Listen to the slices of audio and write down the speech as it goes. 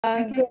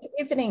Good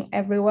evening,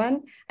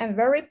 everyone. I'm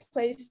very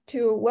pleased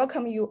to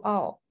welcome you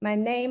all. My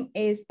name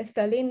is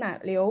Selina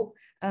Liu,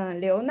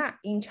 Leonard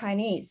in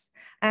Chinese.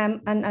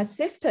 I'm an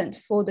assistant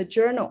for the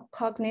journal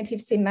Cognitive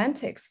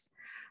Semantics.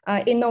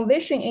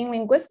 Innovation in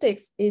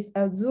Linguistics is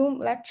a Zoom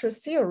lecture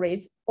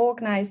series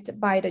organized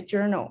by the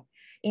journal.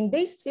 In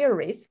this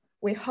series,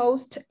 we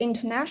host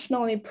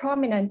internationally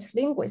prominent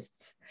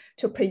linguists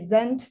to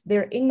present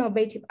their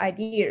innovative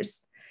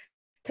ideas.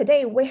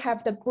 Today, we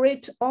have the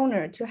great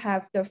honor to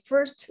have the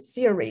first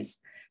series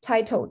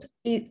titled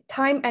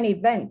Time and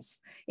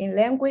Events in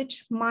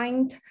Language,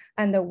 Mind,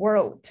 and the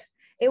World.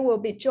 It will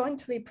be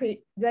jointly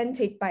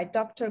presented by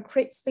Dr.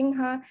 Chris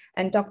Sinha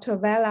and Dr.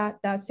 Vera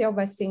da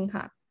Silva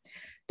Sinha.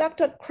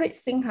 Dr.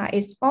 Chris Sinha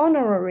is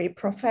honorary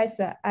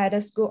professor at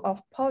the School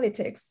of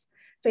Politics,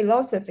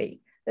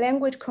 Philosophy,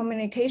 Language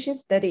Communication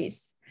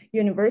Studies,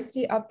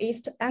 University of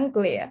East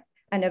Anglia,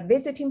 and a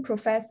visiting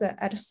professor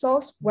at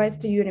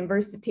Southwest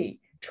University,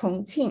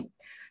 Chongqing.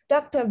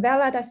 Dr.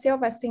 Vera da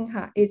Silva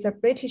Sinha is a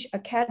British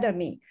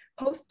Academy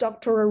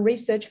postdoctoral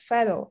research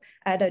fellow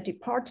at the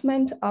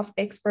Department of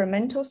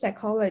Experimental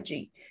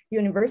Psychology,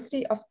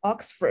 University of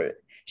Oxford.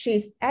 She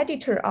is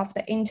editor of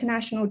the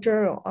International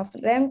Journal of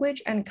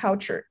Language and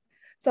Culture.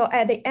 So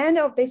at the end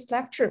of this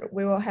lecture,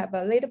 we will have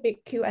a little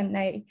bit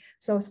Q&A.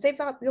 So save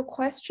up your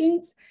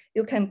questions.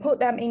 You can put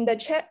them in the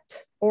chat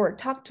or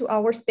talk to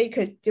our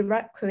speakers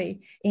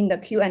directly in the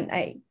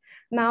Q&A.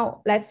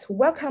 Now, let's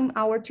welcome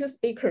our two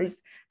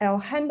speakers. I'll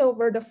hand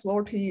over the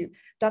floor to you,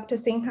 Dr.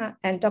 Sinha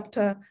and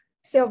Dr.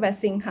 Silva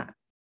Sinha.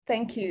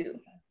 Thank you.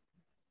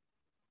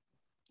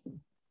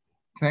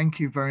 Thank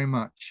you very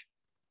much,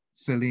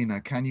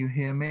 Selina. Can you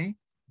hear me?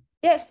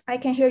 Yes, I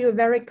can hear you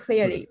very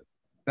clearly.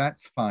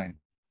 That's fine.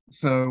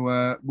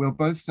 So we'll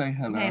both say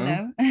hello.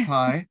 Hello.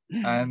 Hi,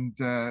 and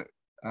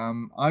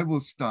I will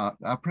start.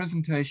 Our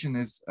presentation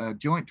is a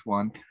joint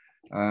one,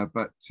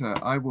 but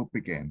I will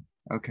begin.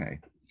 Okay.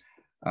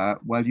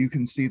 Well, you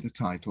can see the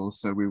title,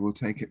 so we will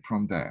take it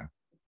from there.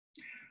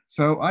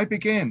 So I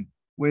begin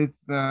with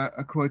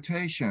a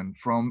quotation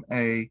from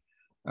a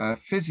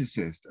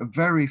physicist, a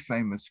very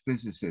famous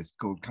physicist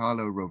called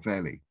Carlo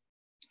Rovelli.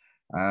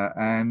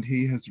 And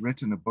he has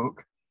written a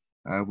book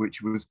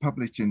which was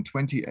published in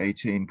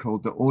 2018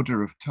 called The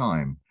Order of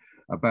Time,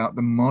 about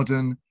the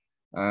modern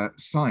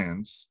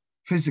science,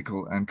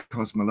 physical and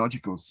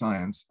cosmological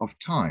science of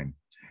time.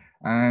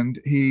 And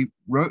he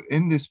wrote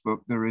in this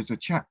book, there is a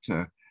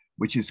chapter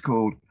which is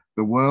called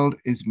The World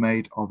is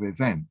Made of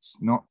Events,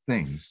 Not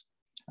Things.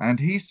 And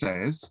he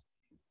says,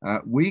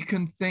 we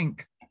can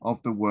think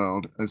of the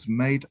world as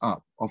made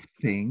up of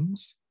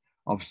things,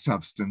 of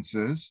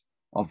substances,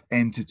 of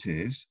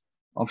entities,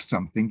 of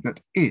something that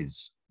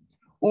is.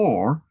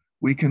 Or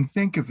we can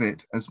think of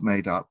it as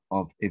made up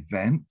of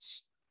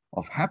events,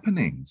 of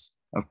happenings,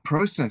 of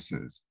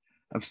processes,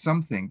 of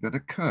something that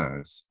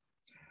occurs.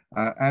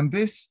 And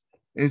this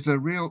is a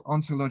real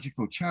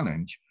ontological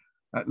challenge,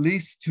 at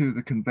least to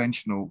the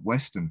conventional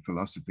Western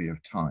philosophy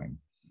of time.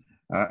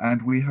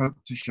 And we hope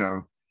to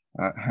show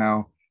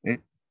how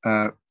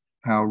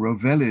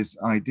Rovelli's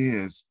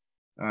ideas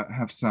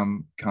have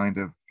some kind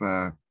of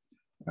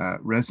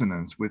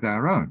resonance with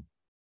our own.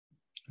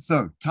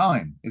 So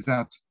time is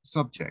our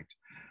subject.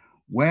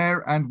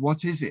 Where and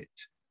what is it?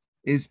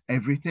 Is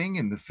everything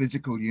in the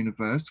physical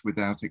universe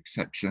without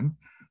exception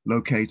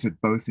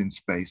located both in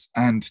space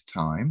and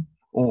time,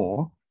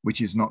 or, which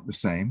is not the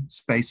same,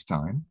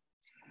 space-time?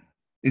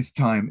 Is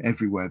time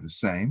everywhere the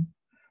same?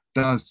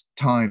 Does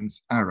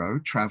time's arrow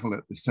travel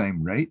at the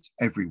same rate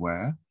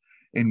everywhere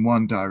in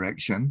one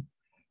direction?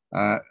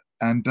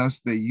 And does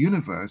the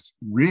universe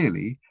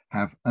really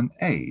have an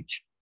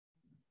age?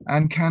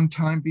 And can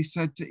time be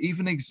said to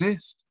even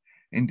exist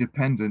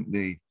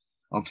independently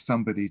of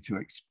somebody to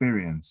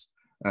experience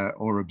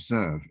or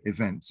observe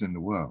events in the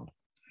world?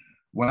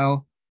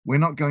 Well, we're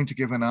not going to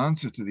give an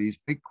answer to these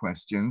big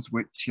questions,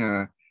 which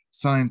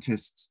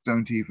scientists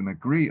don't even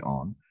agree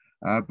on,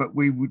 but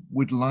we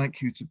would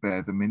like you to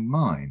bear them in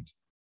mind.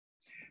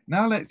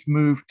 Now let's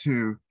move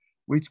to,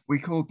 we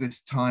call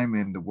this time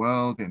in the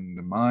world, in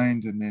the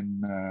mind, and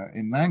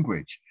in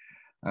language.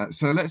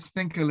 So let's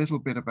think a little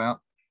bit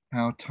about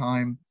how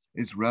time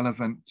is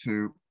relevant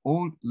to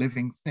all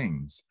living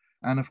things,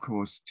 and of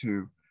course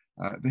to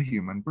the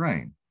human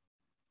brain.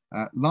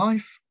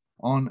 Life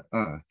on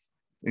Earth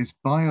is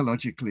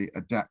biologically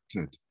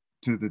adapted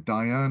to the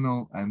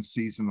diurnal and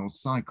seasonal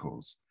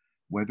cycles,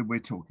 whether we're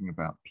talking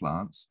about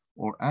plants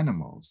or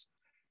animals.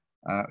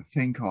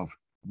 Think of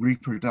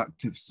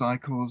reproductive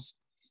cycles,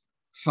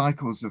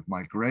 cycles of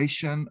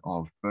migration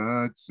of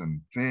birds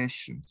and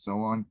fish and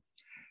so on,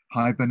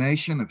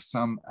 hibernation of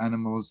some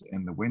animals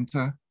in the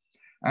winter,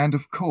 and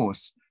of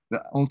course,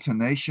 the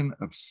alternation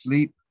of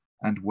sleep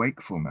and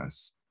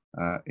wakefulness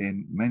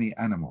in many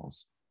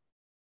animals.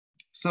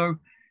 So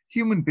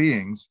human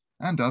beings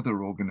and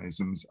other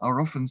organisms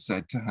are often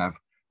said to have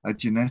a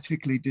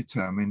genetically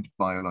determined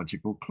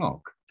biological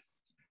clock,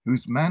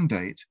 whose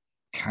mandate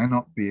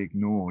cannot be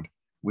ignored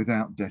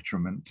without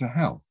detriment to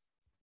health.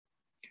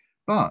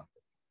 But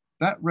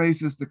that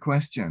raises the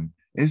question,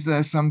 Is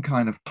there some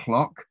kind of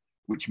clock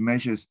which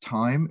measures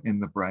time in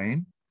the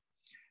brain?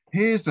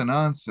 Here's an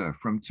answer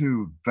from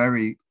two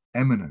very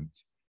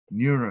eminent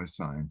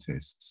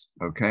neuroscientists,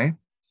 okay?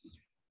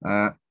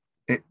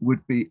 It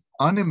would be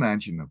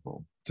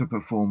unimaginable to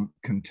perform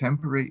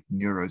contemporary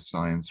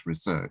neuroscience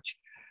research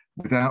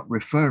without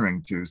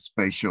referring to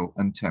spatial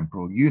and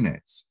temporal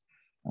units.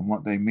 And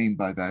what they mean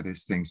by that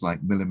is things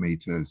like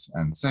millimeters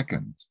and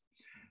seconds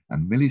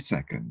and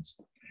milliseconds.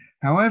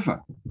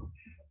 However,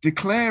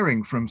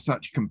 declaring from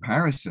such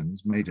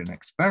comparisons made in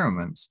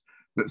experiments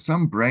that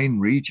some brain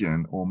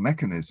region or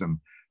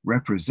mechanism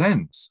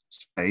represents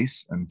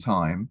space and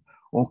time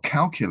or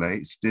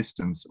calculates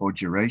distance or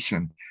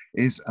duration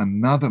is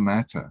another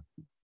matter.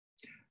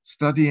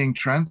 Studying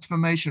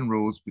transformation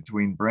rules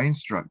between brain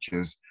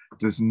structures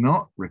does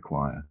not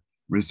require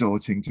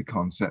resorting to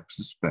concepts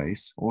of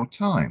space or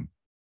time,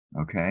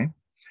 okay?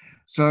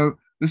 So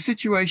the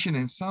situation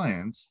in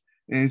science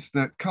is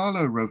that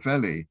Carlo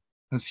Rovelli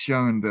has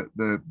shown that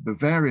the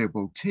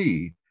variable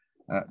t,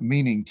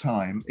 meaning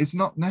time, is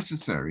not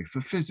necessary for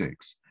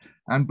physics.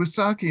 And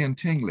Busaki and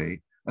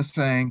Tingley are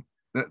saying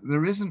that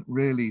there isn't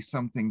really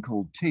something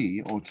called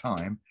t or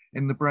time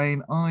in the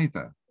brain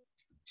either.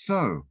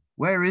 So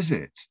where is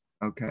it?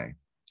 Okay.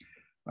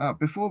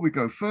 Before we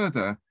go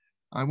further,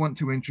 I want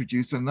to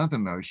introduce another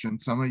notion.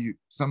 Some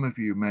of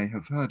you may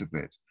have heard of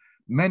it: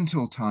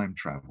 mental time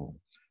travel,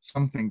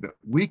 something that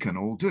we can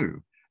all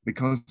do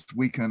because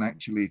we can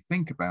actually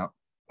think about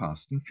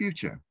past and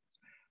future.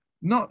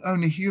 Not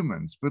only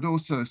humans, but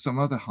also some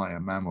other higher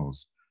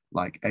mammals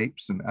like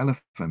apes and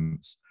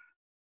elephants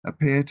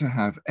appear to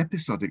have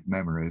episodic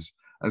memories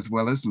as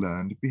well as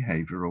learned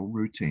behavioral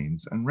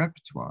routines and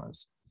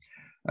repertoires.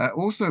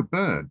 Also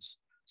birds,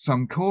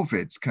 some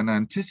corvids can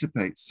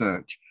anticipate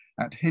search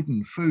at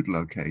hidden food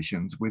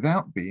locations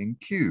without being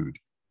cued.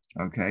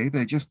 Okay,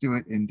 they just do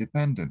it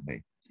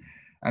independently.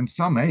 And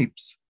some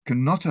apes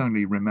can not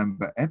only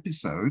remember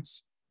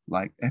episodes,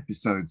 like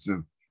episodes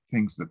of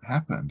things that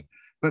happened,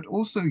 but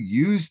also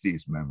use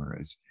these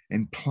memories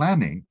in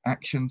planning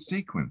action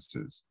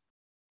sequences.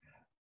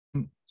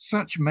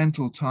 Such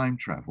mental time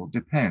travel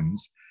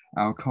depends,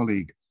 our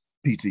colleague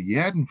Peter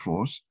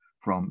Jerdenfors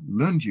from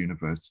Lund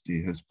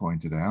University has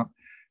pointed out,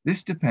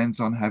 this depends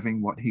on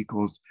having what he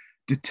calls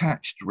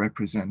detached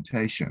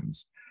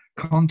representations,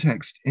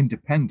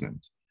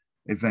 context-independent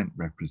event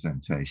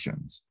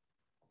representations.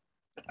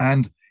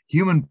 And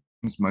human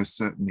beings most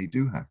certainly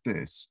do have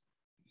this.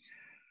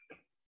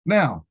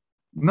 Now,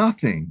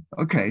 nothing,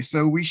 okay,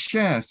 so we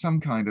share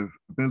some kind of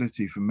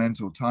ability for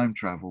mental time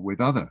travel with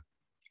other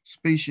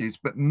species,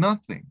 but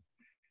nothing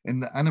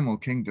in the animal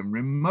kingdom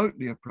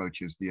remotely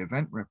approaches the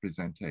event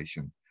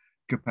representation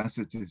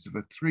capacities of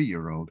a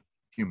 3-year-old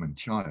human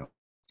child.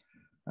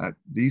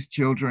 These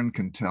children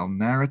can tell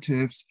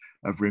narratives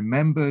of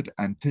remembered,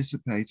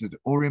 anticipated,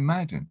 or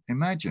imagined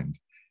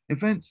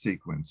event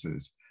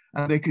sequences,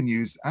 and they can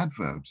use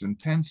adverbs and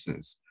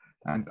tenses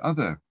and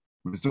other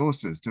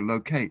resources to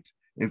locate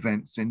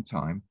events in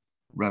time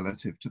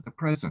relative to the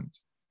present.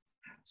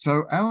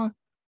 So our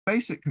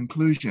basic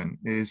conclusion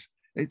is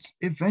it's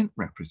event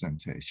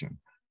representation,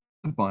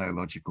 the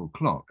biological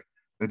clock,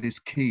 that is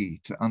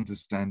key to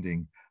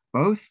understanding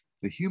both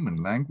the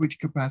human language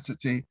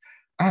capacity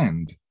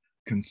and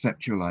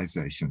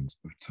conceptualizations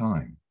of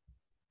time.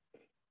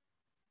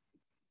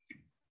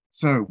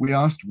 So we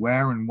asked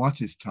where and what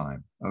is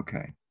time?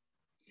 Okay.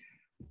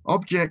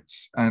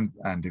 Objects and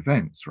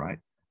events, right?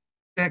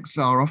 Objects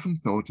are often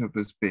thought of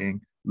as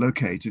being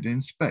located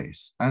in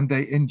space, and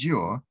they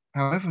endure,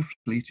 however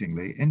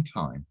fleetingly, in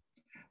time.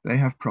 They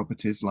have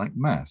properties like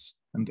mass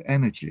and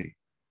energy.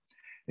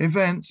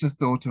 Events are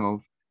thought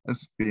of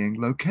as being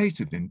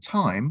located in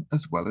time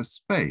as well as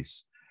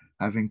space,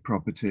 having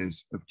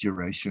properties of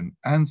duration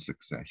and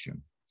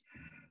succession.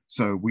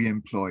 So we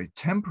employ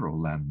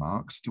temporal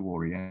landmarks to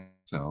orient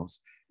ourselves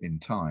in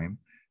time,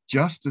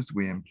 just as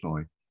we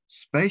employ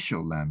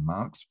spatial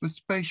landmarks for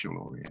spatial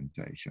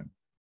orientation.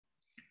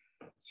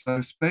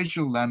 So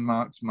spatial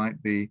landmarks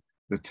might be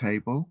the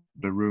table,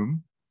 the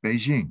room,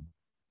 Beijing.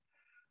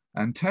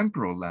 And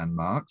temporal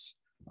landmarks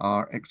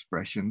are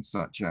expressions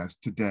such as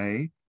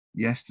today,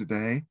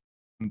 yesterday,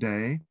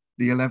 day,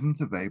 the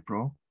 11th of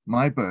April,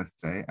 my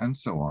birthday, and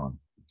so on.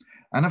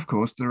 And of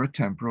course, there are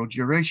temporal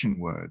duration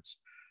words,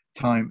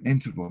 time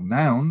interval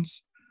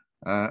nouns,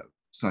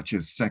 such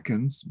as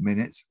seconds,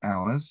 minutes,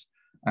 hours,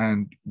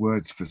 and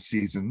words for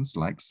seasons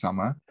like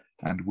summer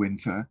and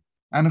winter,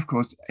 and of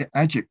course,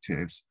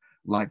 adjectives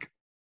like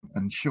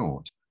and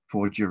short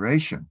for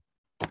duration.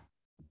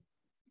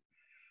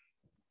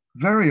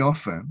 Very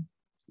often,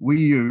 we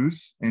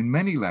use, in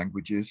many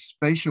languages,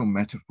 spatial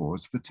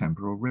metaphors for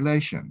temporal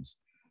relations.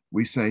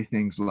 We say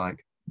things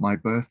like, my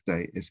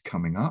birthday is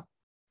coming up,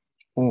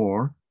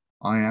 or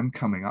I am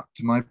coming up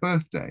to my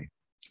birthday.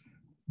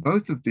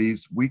 Both of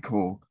these we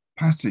call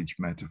passage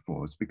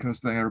metaphors because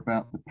they are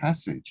about the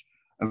passage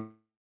of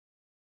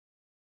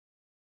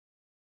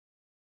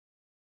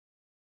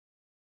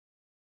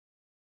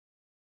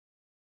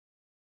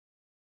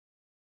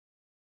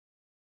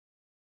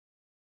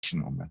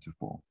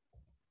metaphor.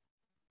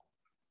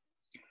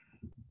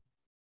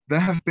 there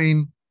have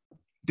been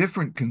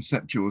different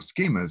conceptual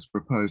schemas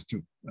proposed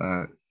to,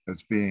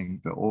 as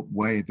being the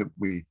way that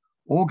we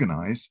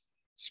organize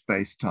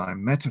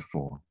space-time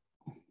metaphor.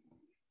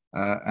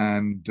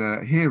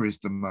 Here is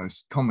the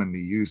most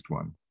commonly used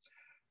one,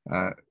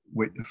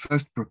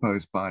 first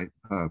proposed by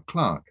Herb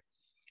Clark.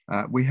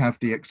 We have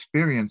the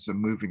experiencer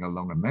moving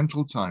along a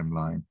mental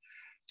timeline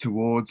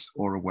towards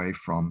or away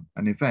from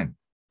an event,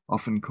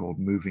 often called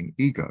moving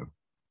ego.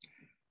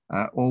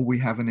 Or we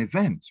have an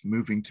event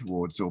moving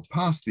towards or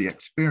past the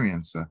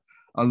experiencer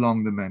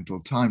along the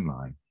mental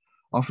timeline,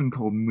 often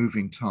called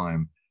moving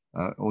time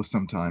or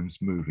sometimes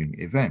moving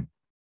event.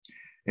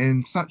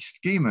 In such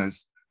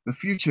schemas, the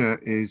future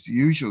is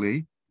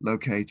usually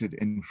located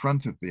in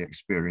front of the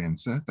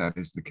experiencer. That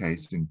is the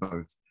case in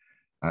both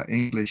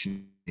English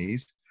and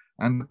Chinese,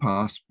 and the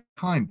past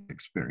behind the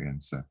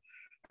experiencer.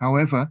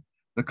 However,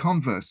 the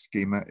converse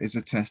schema is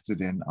attested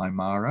in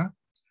Aymara,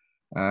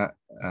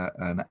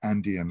 an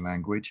Andean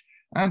language,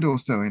 and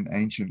also in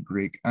ancient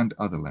Greek and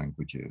other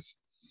languages.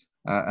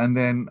 And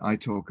then I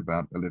talk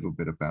about a little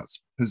bit about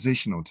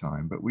positional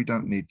time, but we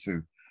don't need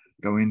to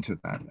go into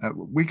that.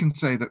 We can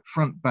say that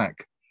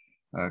front-back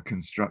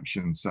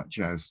constructions, such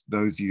as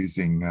those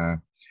using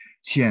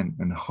qian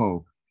and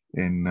hou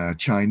in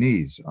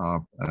Chinese,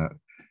 are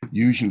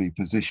usually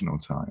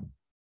positional time.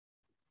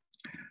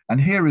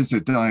 And here is a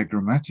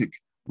diagrammatic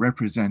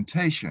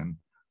representation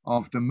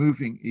of the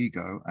moving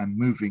ego and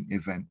moving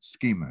event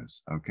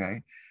schemas,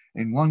 okay?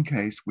 In one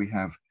case, we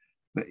have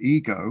the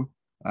ego,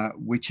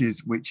 which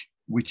is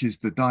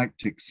the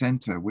deictic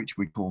center, which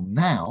we call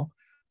now,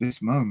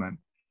 this moment,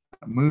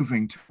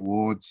 moving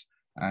towards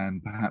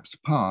and perhaps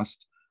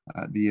past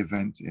the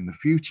event in the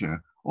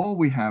future. Or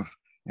we have,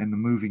 in the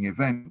moving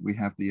event, we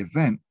have the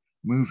event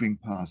moving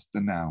past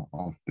the now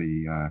of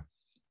the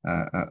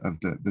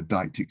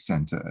deictic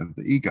center of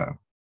the ego.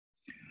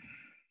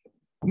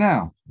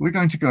 Now, we're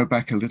going to go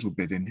back a little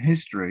bit in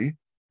history,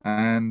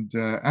 and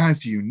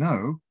as you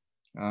know,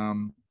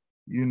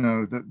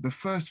 that the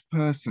first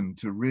person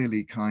to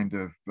really kind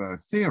of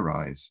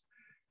theorize,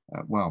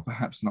 well,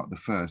 perhaps not the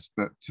first,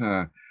 but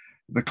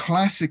the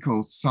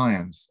classical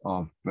science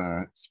of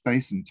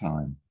space and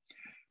time,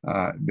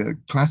 the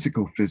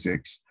classical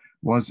physics,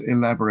 was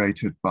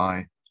elaborated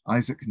by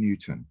Isaac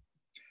Newton.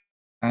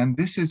 And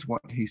this is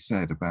what he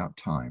said about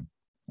time,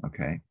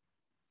 okay?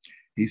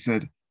 He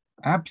said,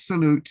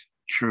 absolute,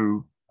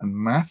 true, and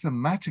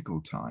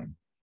mathematical time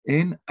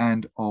in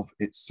and of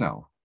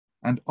itself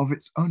and of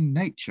its own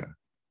nature,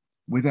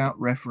 without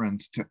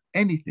reference to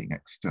anything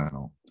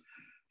external,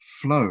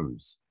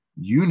 flows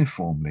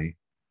uniformly,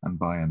 and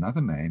by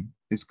another name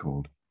is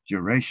called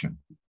duration.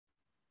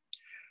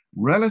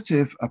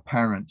 Relative,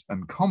 apparent,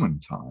 and common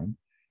time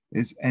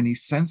is any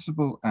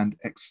sensible and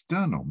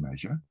external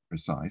measure,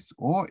 precise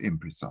or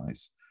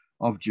imprecise,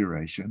 of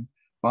duration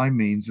by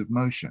means of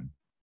motion.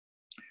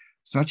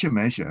 Such a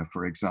measure,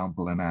 for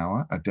example, an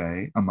hour, a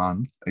day, a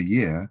month, a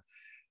year,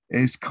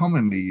 is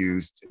commonly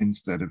used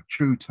instead of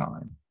true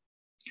time.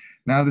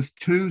 Now, there's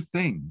three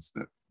things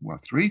that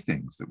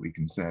we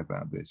can say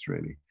about this,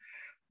 really.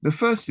 The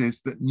first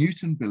is that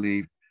Newton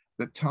believed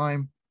that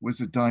time was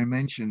a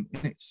dimension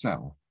in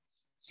itself,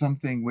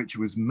 something which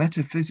was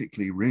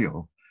metaphysically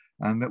real,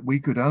 and that we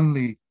could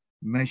only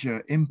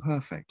measure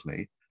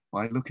imperfectly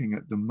by looking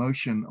at the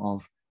motion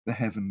of the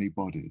heavenly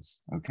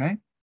bodies, okay?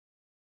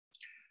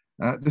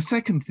 The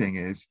second thing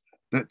is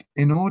that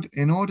in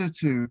order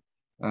to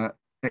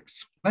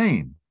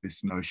explain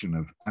this notion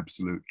of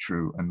absolute,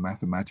 true, and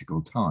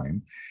mathematical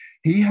time,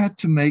 he had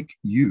to make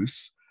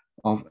use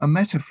of a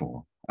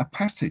metaphor, a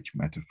passage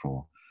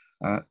metaphor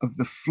of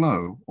the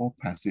flow or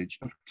passage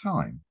of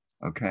time,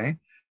 okay?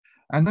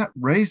 And that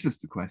raises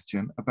the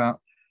question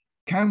about,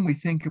 can we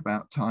think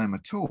about time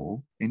at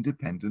all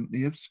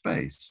independently of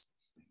space?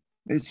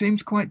 It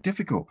seems quite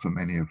difficult for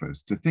many of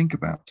us to think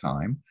about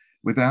time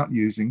without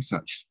using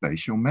such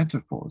spatial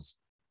metaphors.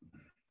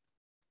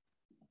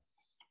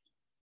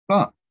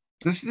 But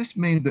does this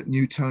mean that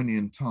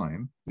Newtonian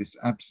time, this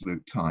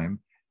absolute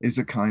time, is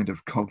a kind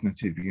of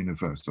cognitive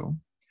universal?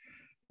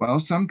 Well,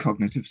 some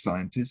cognitive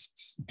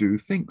scientists do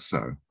think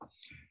so.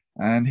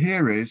 And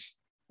here is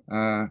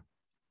a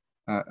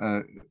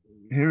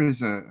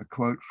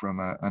quote from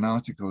an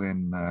article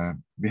in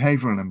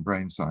Behavioral and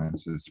Brain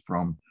Sciences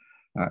from,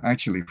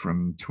 actually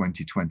from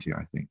 2020,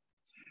 I think.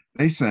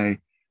 They say,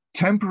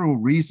 temporal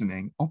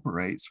reasoning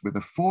operates with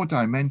a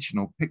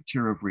four-dimensional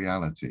picture of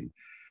reality.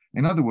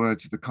 In other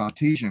words, the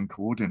Cartesian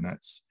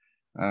coordinates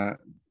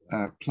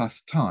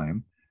plus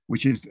time,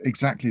 which is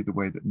exactly the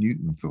way that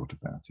Newton thought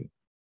about it,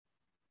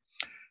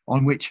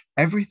 on which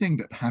everything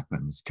that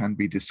happens can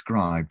be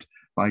described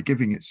by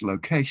giving its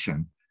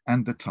location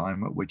and the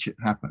time at which it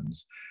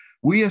happens.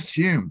 We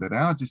assume that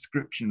our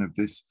description of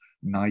this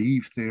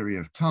naive theory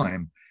of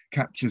time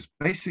captures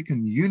basic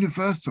and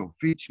universal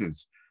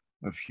features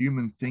of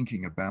human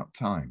thinking about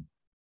time.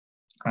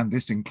 And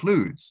this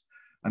includes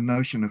a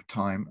notion of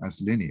time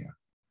as linear.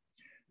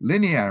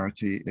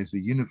 Linearity is a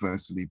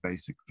universally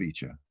basic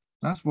feature.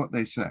 That's what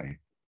they say.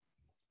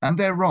 And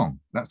they're wrong.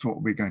 That's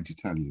what we're going to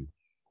tell you.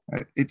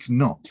 It's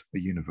not a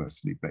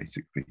universally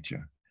basic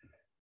feature.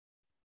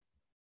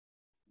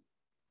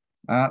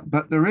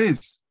 But there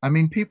is, I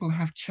mean, people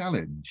have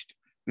challenged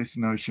this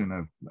notion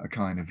of a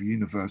kind of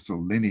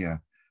universal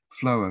linear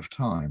flow of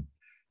time.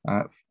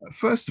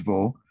 First of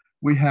all,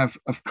 we have,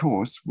 of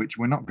course, which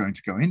we're not going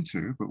to go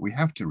into, but we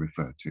have to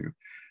refer to,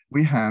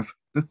 we have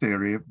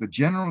the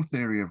general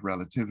theory of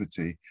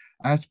relativity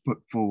as put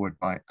forward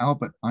by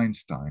Albert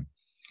Einstein.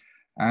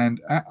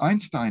 And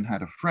Einstein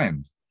had a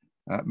friend,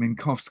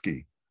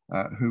 Minkowski,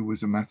 who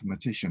was a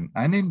mathematician,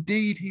 and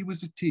indeed he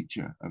was a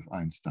teacher of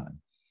Einstein.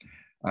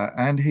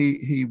 And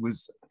he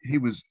was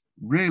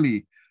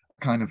really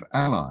kind of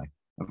ally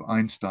of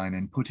Einstein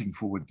in putting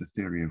forward the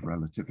theory of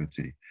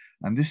relativity.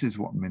 And this is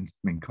what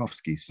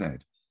Minkowski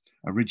said,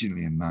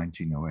 originally in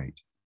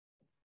 1908.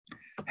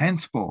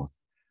 Henceforth,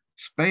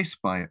 space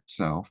by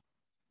itself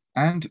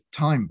and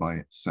time by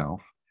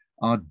itself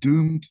are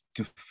doomed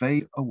to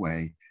fade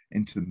away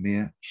into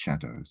mere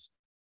shadows,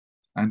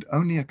 and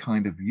only a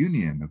kind of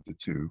union of the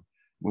two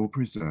will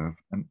preserve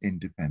an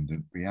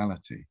independent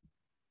reality.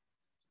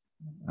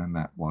 And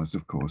that was,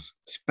 of course,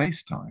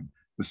 space-time,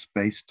 the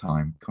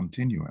space-time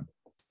continuum.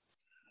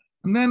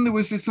 And then there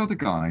was this other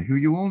guy who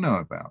you all know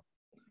about,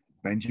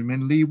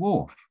 Benjamin Lee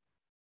Whorf.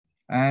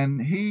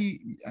 And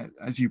he,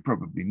 as you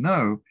probably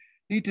know,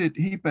 he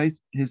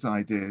based his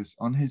ideas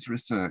on his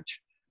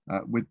research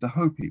with the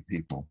Hopi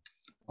people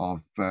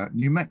of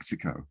New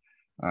Mexico,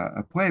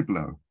 a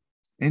Pueblo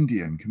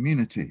Indian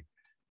community.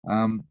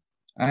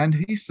 And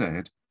he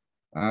said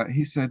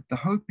the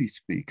Hopi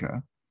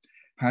speaker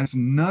has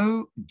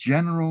no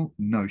general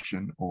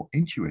notion or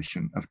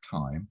intuition of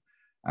time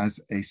as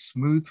a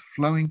smooth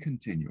flowing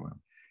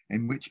continuum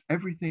in which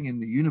everything in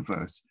the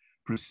universe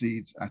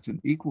proceeds at an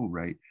equal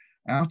rate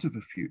out of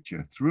a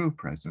future through a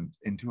present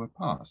into a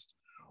past,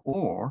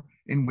 or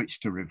in which,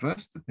 to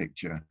reverse the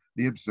picture,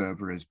 the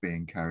observer is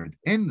being carried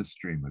in the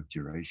stream of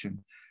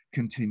duration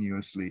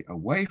continuously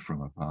away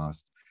from a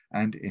past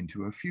and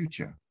into a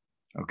future.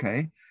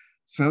 Okay,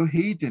 so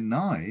he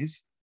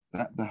denies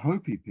that the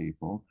Hopi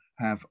people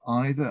have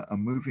either a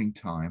moving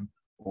time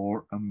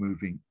or a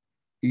moving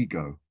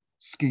ego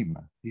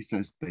schema. He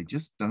says they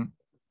just don't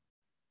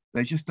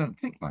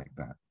think like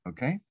that.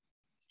 Okay,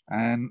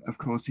 and of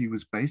course he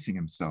was basing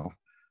himself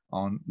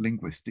on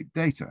linguistic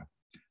data.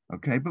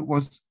 Okay, but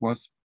was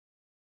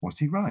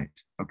he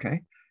right?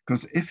 Okay,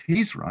 because if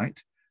he's right,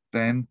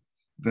 then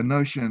the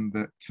notion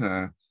that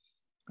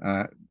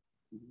the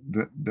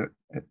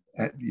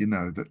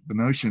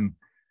notion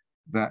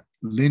that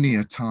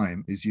linear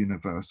time is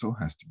universal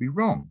has to be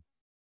wrong.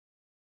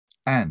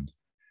 And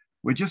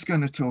we're just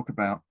going to talk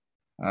about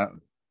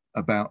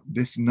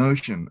this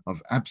notion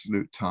of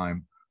absolute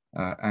time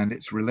and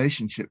its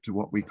relationship to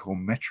what we call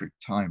metric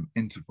time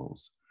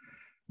intervals.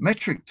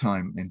 Metric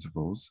time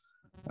intervals,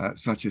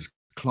 such as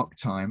clock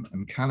time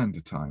and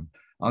calendar time,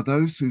 are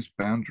those whose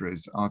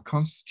boundaries are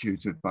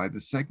constituted by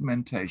the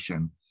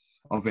segmentation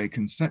of a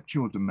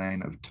conceptual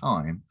domain of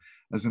time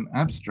as an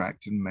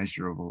abstract and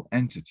measurable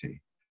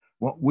entity,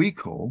 what we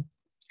call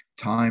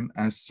time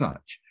as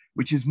such,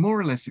 which is more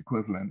or less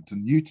equivalent to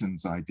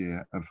Newton's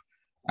idea of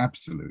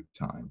absolute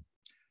time.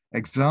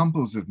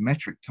 Examples of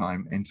metric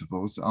time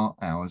intervals are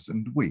hours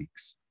and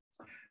weeks.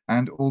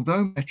 And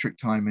although metric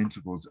time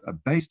intervals are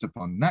based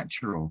upon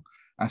natural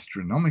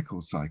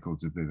astronomical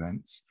cycles of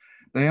events,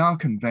 they are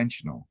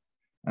conventional,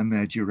 and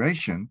their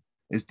duration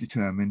is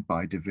determined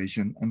by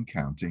division and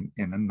counting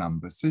in a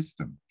number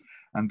system.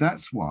 And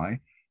that's why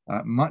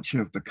much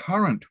of the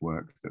current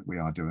work that we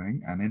are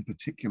doing, and in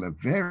particular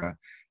Vera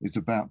is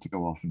about to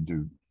go off and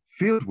do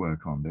field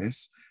work on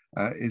this,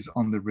 is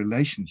on the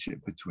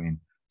relationship between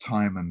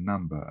time and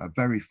number, a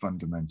very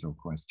fundamental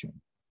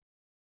question.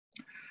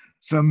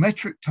 So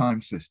metric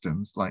time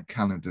systems like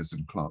calendars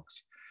and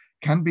clocks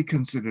can be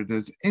considered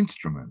as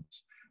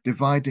instruments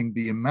dividing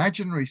the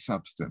imaginary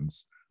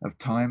substance of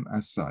time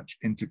as such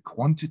into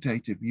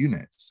quantitative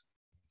units.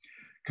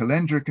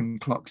 Calendric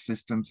and clock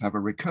systems have a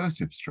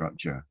recursive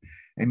structure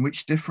in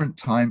which different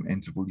time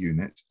interval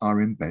units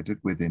are embedded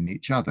within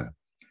each other.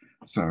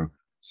 So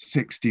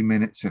 60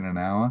 minutes in an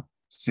hour,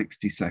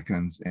 60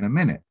 seconds in a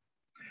minute.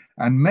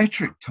 And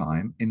metric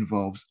time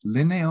involves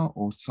linear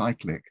or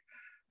cyclic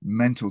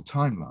mental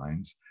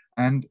timelines,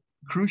 and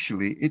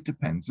crucially, it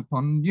depends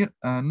upon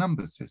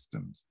number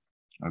systems.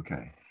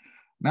 Okay,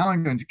 now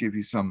I'm going to give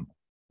you some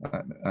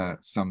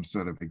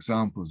sort of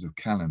examples of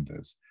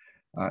calendars.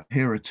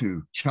 Here are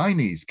two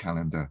Chinese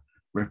calendar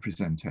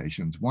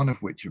representations, one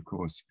of which, of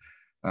course,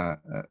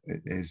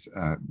 is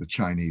the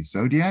Chinese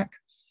zodiac,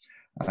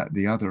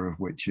 the other of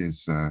which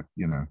is,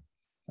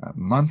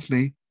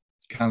 monthly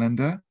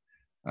calendar.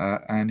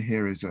 And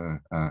here is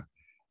a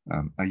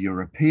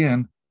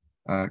European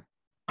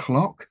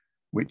clock,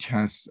 which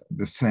has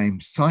the same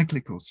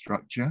cyclical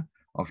structure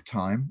of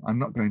time. I'm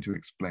not going to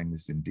explain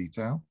this in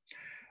detail.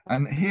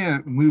 And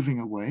here, moving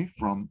away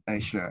from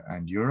Asia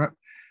and Europe,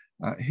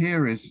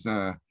 here is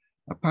a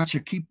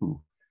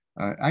Pachaquipu.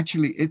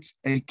 Actually, it's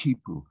a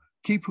quipu.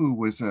 Quipu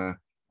was a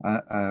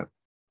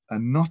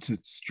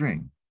knotted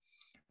string,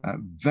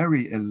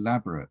 very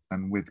elaborate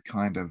and with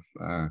kind of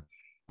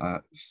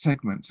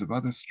segments of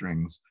other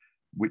strings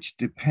which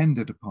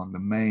depended upon the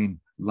main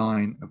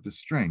line of the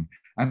string.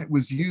 And it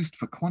was used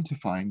for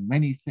quantifying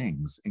many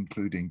things,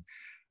 including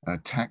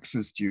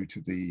taxes due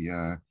to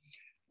the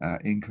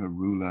Inca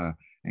ruler,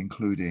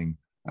 including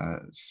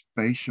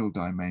spatial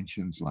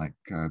dimensions like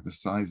the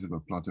size of a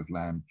plot of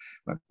land,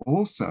 but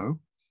also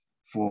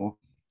for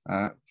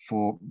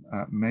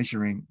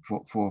measuring,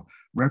 for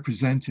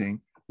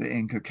representing the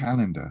Inca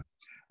calendar.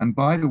 And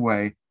by the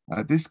way,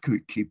 this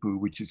quipu,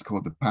 which is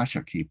called the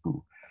Pasha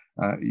quipu,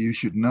 you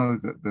should know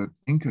that the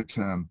Inca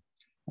term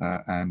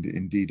and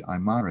indeed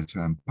Aymara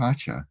term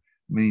Pacha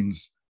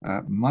means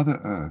Mother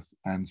Earth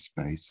and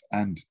space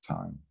and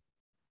time.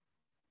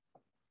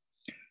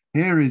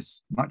 Here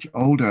is much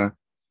older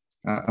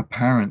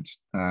apparent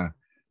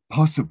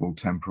possible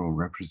temporal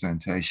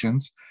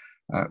representations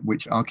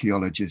which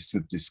archaeologists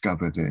have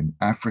discovered in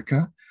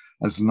Africa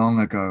as long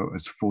ago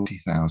as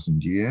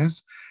 40,000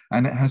 years.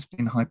 And it has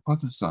been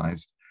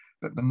hypothesized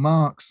that the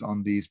marks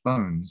on these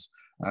bones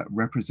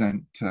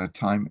represent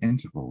time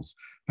intervals,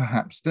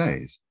 perhaps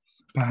days.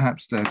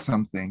 Perhaps there's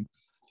something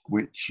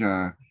which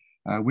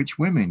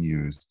women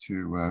use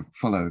to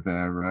follow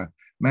their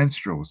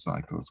menstrual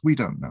cycles. We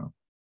don't know.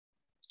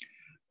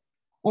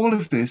 All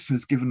of this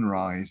has given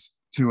rise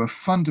to a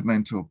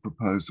fundamental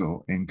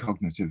proposal in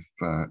cognitive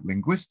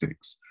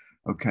linguistics,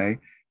 okay,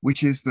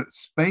 which is that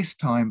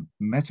space-time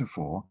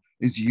metaphor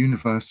is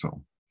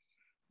universal.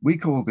 We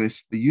call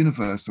this the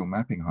universal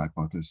mapping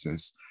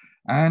hypothesis,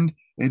 and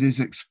it is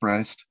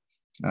expressed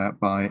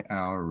by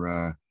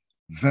our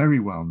very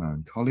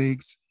well-known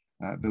colleagues,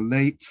 the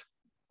late,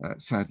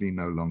 sadly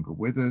no longer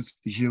with us,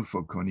 Gilles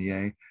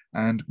Fauconnier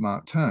and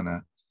Mark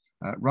Turner,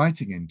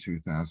 writing in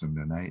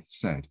 2008,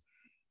 said,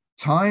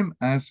 "Time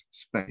as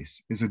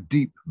space is a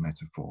deep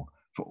metaphor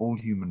for all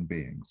human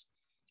beings.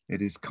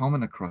 It is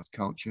common across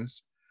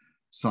cultures,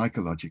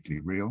 psychologically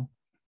real,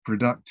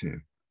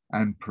 productive,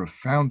 and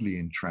profoundly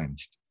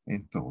entrenched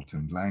in thought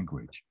and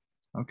language."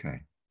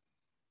 Okay,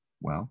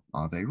 well,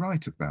 are they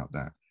right about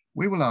that?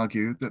 We will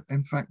argue that,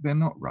 in fact, they're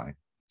not right.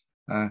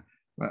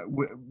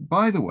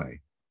 By the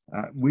way,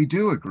 we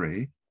do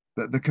agree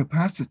that the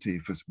capacity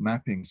for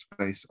mapping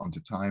space onto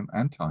time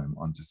and time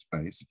onto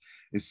space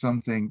is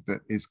something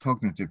that is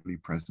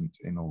cognitively present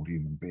in all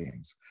human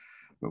beings.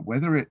 But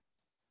whether it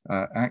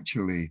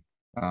actually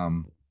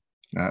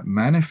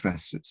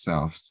manifests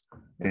itself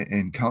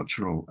in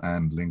cultural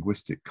and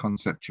linguistic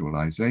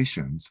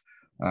conceptualizations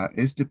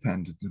is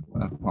dependent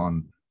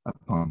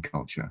upon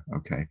culture.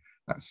 Okay,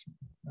 that's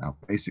our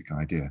basic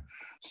idea.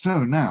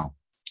 So now,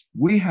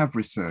 we have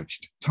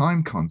researched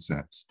time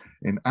concepts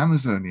in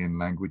Amazonian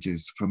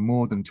languages for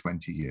more than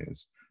 20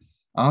 years,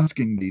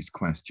 asking these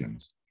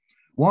questions.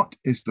 What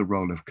is the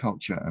role of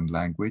culture and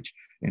language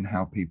in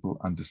how people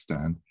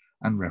understand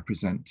and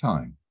represent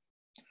time?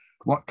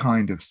 What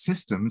kind of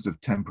systems of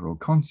temporal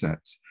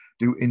concepts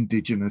do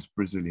indigenous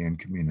Brazilian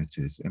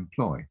communities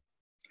employ?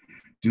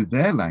 Do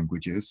their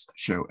languages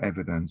show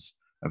evidence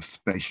of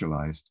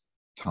spatialized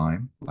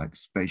time, like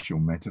spatial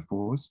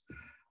metaphors?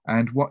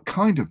 And what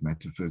kind of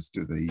metaphors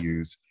do they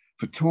use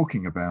for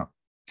talking about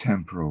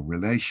temporal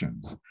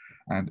relations?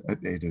 And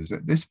it is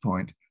at this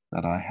point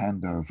that I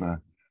hand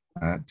over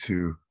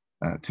to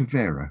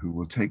Vera, who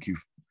will take you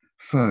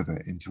further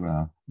into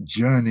our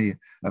journey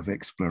of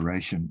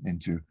exploration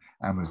into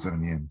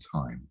Amazonian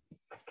time.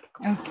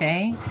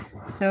 Okay,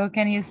 so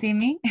can you see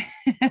me?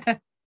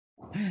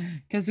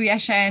 Because we are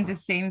sharing the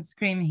same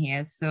screen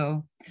here.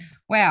 So,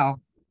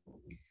 well,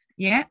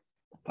 yeah,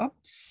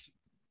 oops.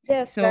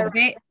 Yes, so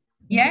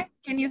yeah,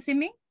 can you see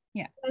me?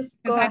 Yeah, because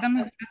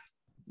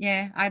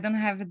I don't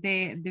have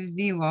the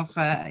view of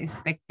a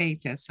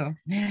spectator. So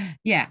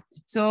yeah,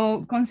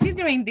 so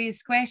considering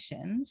these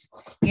questions,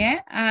 yeah,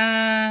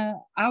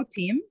 our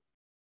team,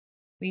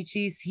 which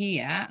is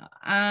here,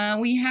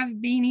 we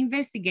have been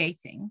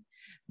investigating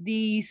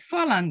these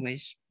 4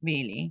 languages,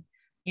 really.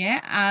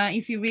 Yeah,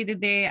 if you read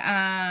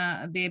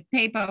the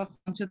paper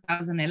from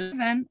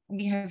 2011,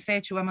 we have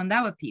fetched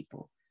Wamandawa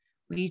people,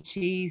 which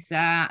is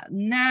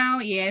now,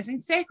 yes, in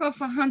circa of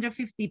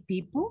 150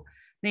 people.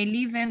 They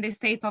live in the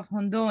state of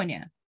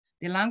Rondônia.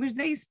 The language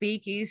they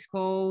speak is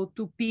called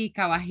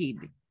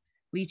Tupi-Kawahibe,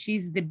 which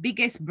is the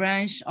biggest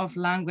branch of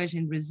language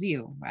in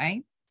Brazil,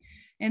 right?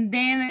 And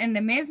then in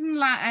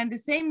the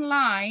same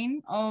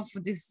line of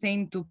the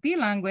same Tupi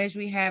language,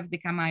 we have the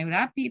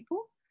Kamayurá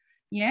people.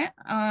 Yeah,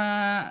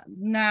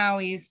 now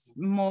is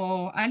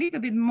a little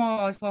bit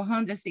more,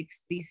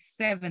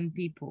 467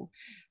 people.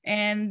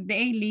 And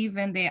they live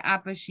in the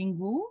Upper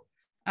Xingu,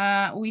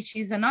 which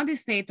is another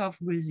state of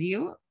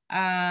Brazil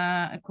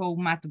called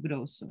Mato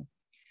Grosso.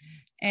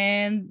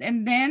 And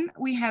then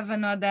we have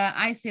another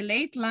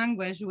isolate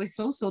language, which is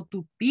also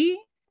Tupi,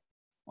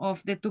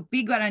 of the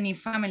Tupi-Guarani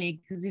family,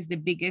 because it's the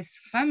biggest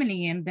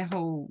family in the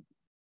whole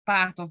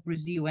part of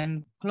Brazil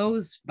and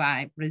close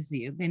by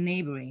Brazil, the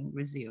neighboring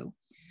Brazil.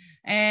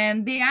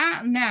 And there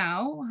are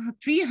now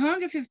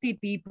 350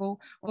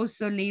 people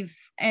also live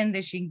in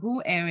the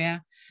Xingu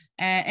area.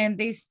 and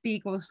they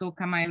speak also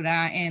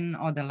Kamayura and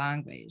other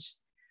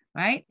languages,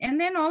 right? And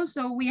then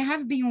also we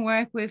have been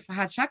working with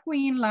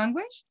Hachakuin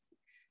language,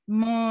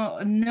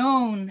 more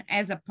known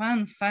as a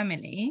Pan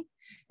family,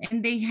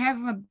 and they have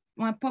a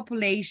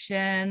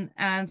population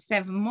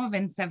more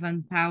than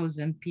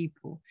 7,000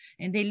 people,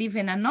 and they live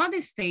in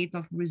another state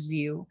of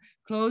Brazil,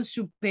 close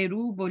to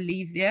Peru,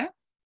 Bolivia,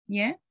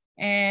 yeah,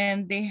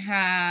 and they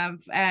have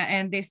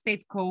and the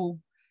state called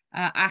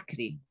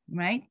Acre,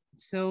 right?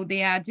 So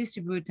they are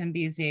distributed in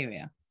this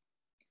area.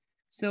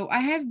 So I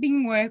have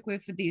been working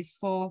with these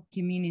 4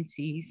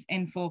 communities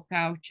and 4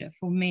 culture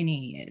for many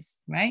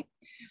years, right?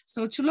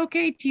 So to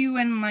locate you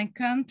in my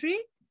country,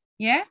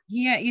 yeah,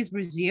 here is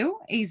Brazil,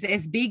 is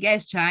as big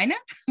as China,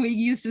 we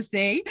used to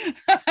say.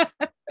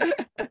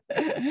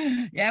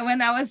 Yeah,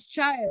 when I was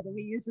child,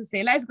 we used to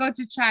say, let's go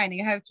to China.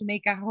 You have to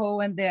make a hole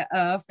in the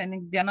earth,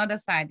 and the other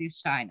side is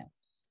China.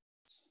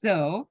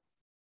 So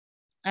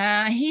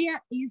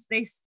here is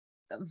the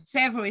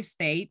several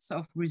states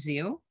of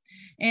Brazil,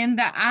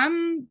 and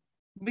I'm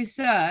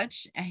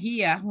research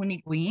here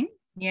Runicuin,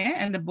 yeah,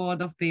 and the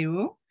border of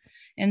Peru,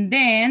 and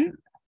then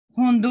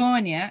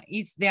Rondônia,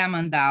 it's the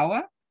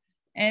Amandaua,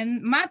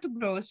 and Mato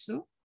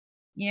Grosso,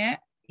 yeah,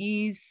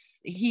 is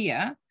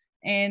here,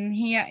 and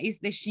here is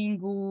the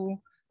Xingu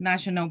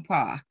National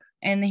Park,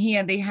 and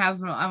here they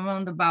have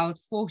around about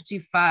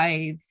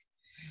 45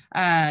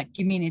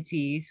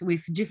 communities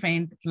with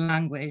different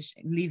language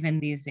live in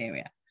this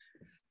area.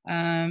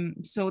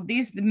 So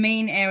this is the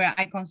main area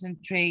I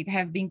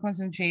have been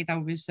concentrate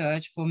our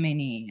research for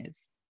many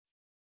years.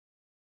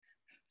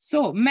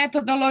 So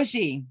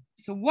methodology.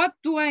 So what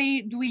do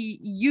we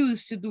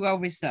use to do our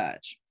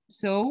research?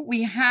 So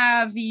we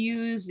have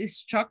used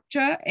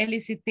structure,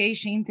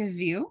 elicitation,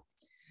 interview,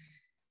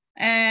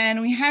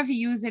 and we have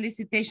used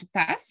elicitation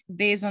task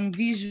based on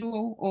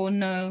visual or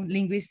no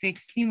linguistic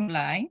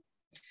stimuli.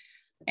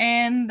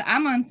 And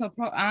I'm an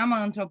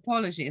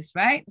anthropologist,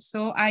 right?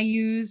 So I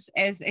use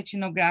as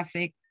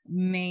ethnographic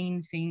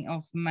main thing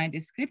of my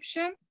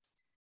description.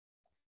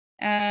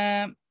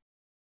 And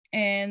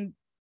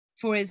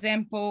for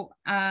example,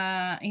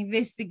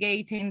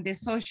 investigating the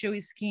social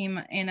scheme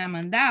in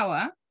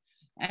Amandaua,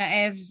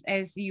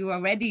 as you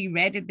already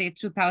read the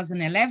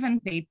 2011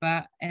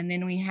 paper, and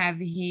then we have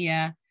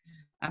here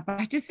a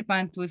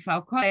participant with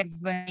our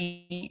colleagues,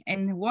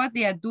 and what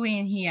they are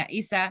doing here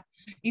is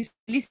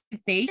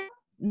elicitation,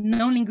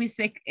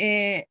 non-linguistic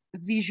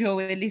visual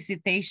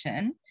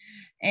elicitation,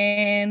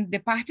 and the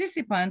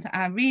participants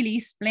are really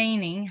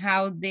explaining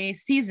how the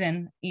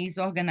season is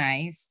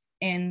organized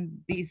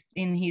in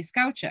his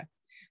culture.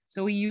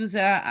 So we use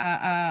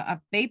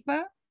a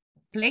paper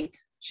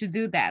plate to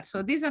do that.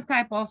 So these are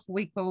type of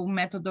we call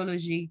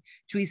methodology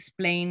to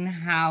explain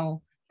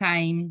how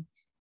time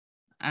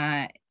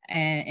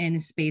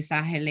and space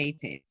are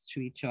related to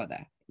each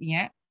other,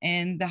 yeah,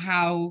 and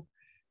how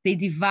they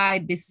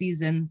divide the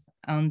seasons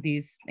on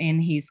this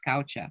in his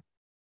culture.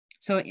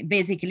 So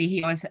basically,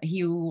 he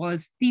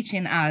was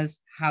teaching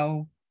us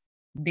how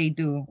they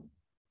do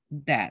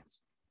that.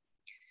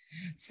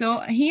 So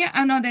here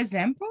another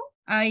example.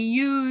 I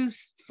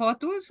use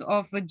photos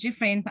of a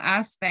different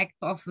aspect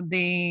of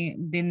the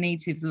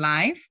native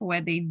life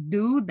where they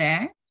do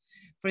that.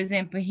 For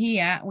example,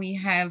 here we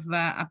have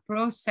a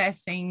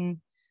processing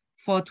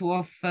photo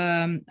of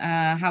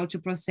how to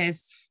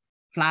process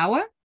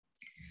flour.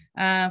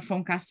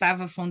 From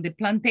cassava, from the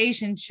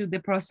plantation to the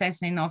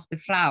processing of the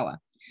flour.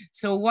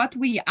 So what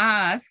we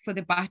ask for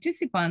the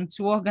participant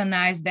to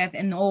organize that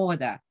in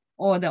order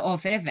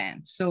of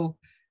events. So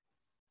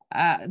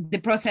the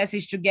process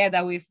is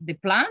together with the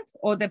plant,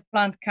 or the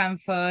plant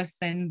comes first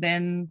and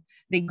then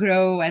they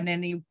grow, and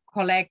then you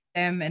collect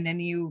them, and then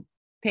you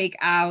take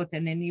out,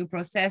 and then you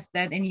process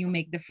that and you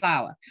make the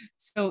flour.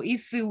 So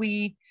if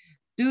we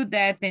do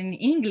that in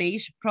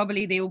English,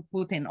 probably they will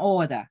put in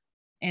order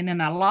and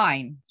in a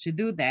line to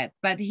do that.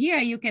 But here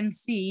you can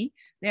see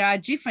there are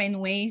different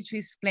ways to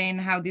explain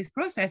how this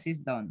process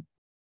is done.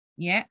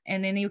 Yeah,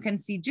 and then you can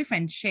see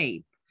different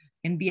shape.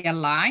 Can be a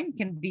line,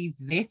 can be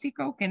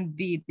vertical, can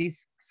be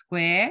this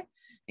square,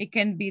 it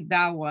can be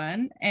that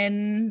one.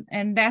 And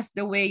that's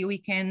the way we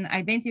can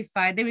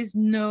identify. There is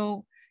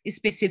no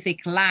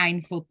specific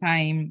line for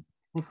time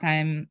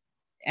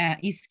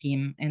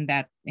scheme in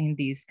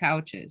these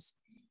cultures.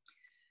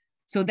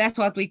 So that's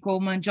what we call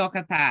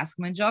mandioca task.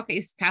 Mandioca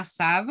is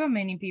cassava.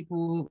 Many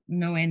people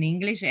know in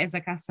English as a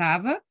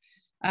cassava.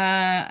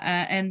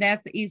 And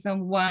that is a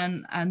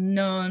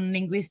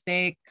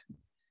non-linguistic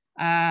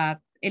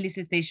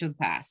elicitation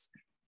task.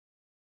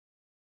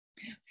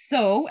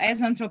 So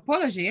as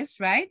anthropologists,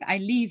 right, I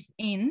live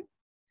in,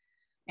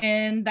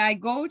 and I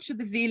go to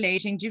the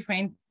village in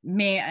different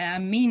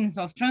means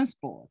of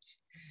transport.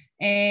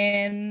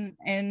 And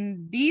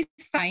this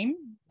time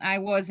I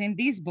was in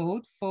this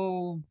boat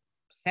for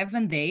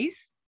 7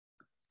 days.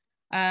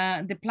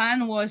 The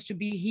plan was to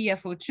be here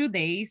for 2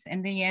 days.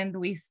 In the end,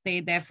 we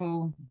stayed there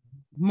for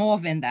more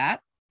than that.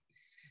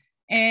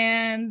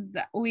 And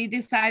we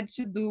decided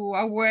to do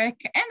our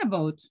work in a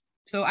boat.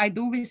 So I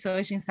do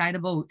research inside the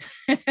boat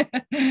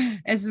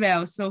as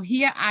well. So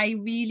here I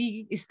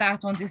really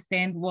start to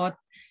understand what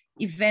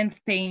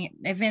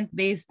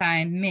event-based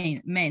time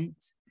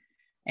meant,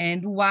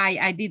 and why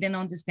I didn't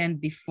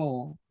understand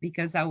before,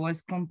 because I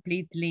was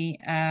completely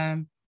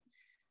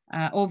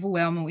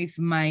overwhelmed with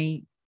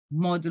my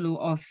module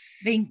of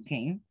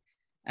thinking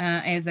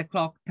as a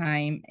clock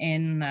time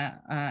and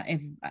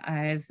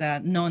as a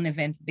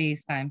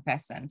non-event-based time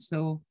person.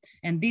 So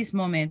in this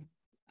moment,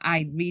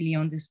 I really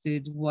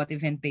understood what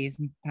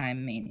event-based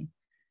time means.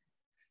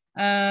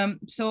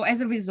 So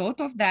as a result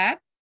of that,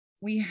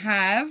 we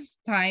have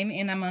time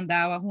in a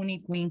Mandawa,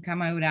 Huniquin,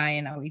 Kamaurai,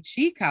 and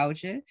Awichi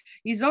culture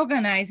is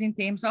organized in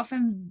terms of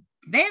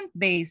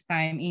event-based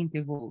time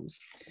intervals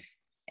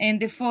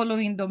and the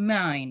following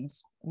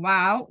domains.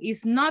 Wow,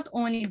 it's not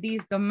only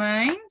these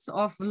domains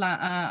of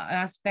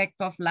aspect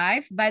of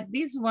life, but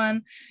this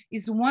one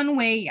is one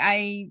way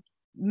I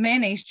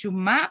managed to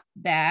map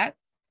that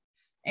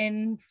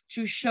and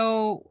to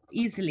show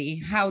easily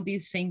how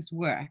these things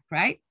work,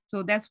 right?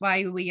 So that's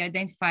why we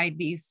identified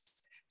these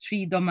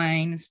 3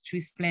 domains to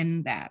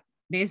explain that.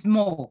 There's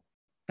more,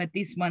 but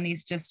this one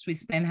is just to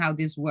explain how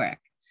this work.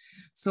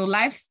 So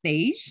life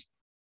stage,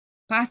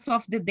 parts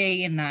of the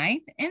day and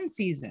night, and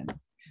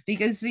seasons,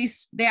 because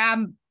they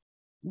are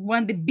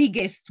one of the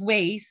biggest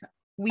ways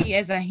we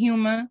as a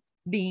human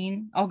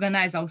being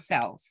organize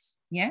ourselves,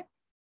 yeah,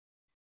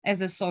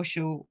 as a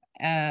social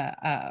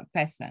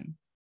person.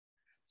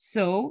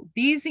 So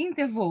these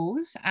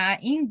intervals are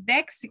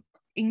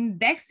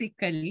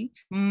indexically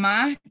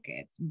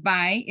marked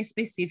by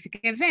specific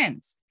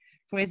events.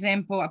 For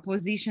example, a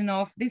position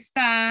of the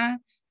star,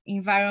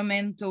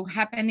 environmental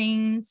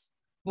happenings,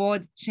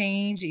 board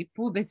change,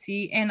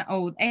 puberty, and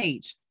old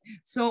age.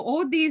 So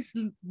all these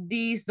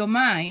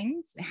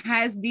domains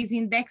has this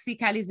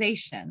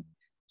indexicalization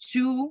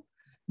to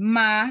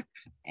mark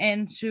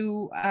and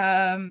to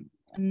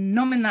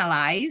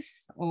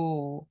nominalize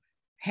or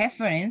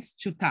reference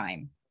to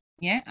time.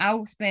 Yeah,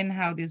 I'll explain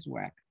how this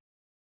works.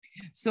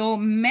 So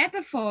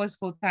metaphors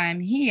for time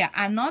here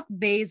are not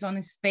based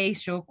on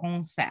spatial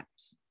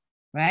concepts,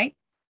 right?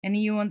 And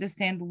you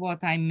understand what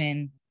I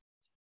meant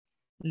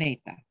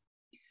later.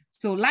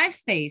 So life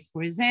stage,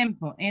 for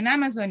example, in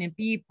Amazonian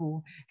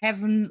people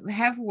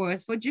have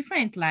words for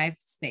different life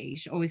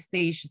stage or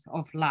stages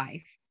of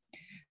life.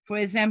 For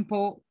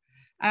example,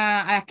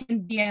 I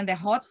can be in the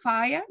hot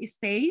fire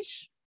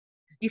stage.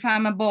 If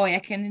I'm a boy, I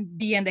can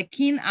be in the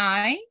keen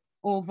eye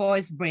or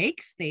voice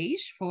break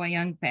stage for a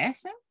young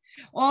person.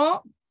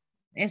 Or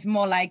it's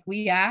more like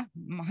we are,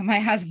 my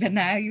husband and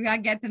I, we are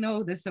getting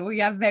older, so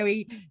we are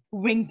very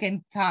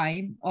wrinkled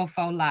time of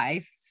our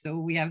life. So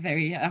we are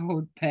very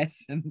old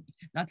person,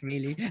 not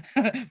really,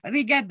 but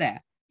we get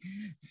there.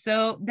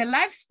 So the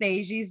life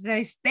stage is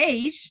a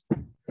stage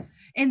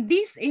in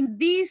this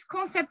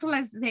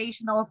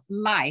conceptualization of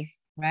life,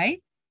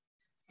 right?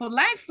 For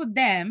life for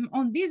them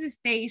on this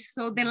stage,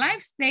 so the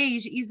life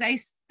stage is a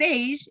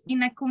stage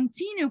in a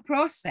continued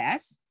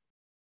process.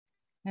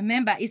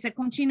 Remember, it's a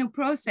continued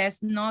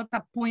process, not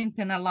a point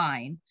and a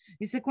line.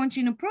 It's a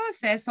continued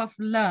process of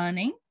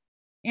learning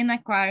and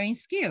acquiring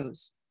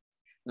skills.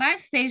 Life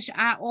stages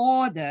are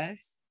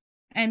orders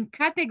and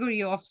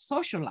category of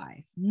social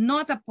life,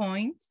 not a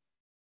point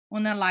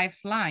on a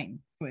lifeline,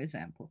 for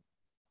example.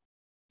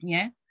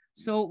 Yeah.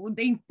 So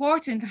the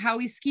important how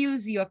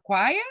skills you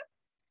acquire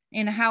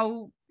and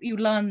how you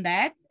learn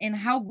that and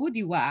how good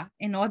you are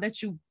in order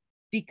to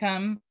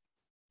become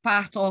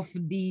part of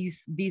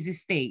this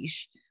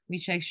stage,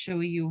 which I show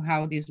you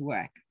how this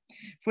work.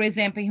 For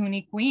example,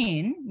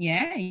 Uniqueen,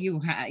 yeah,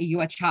 you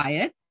are a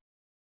child,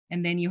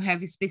 and then you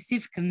have a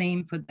specific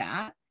name for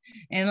that.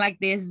 And like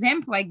the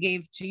example I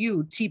gave to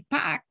you,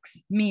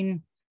 Tipaks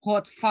mean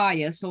hot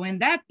fire. So in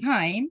that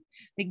time,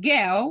 the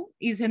girl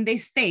is in the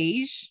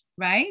stage,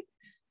 right,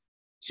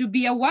 to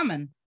be a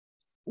woman.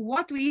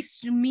 What is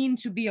to mean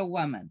to be a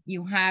woman?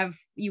 You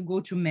go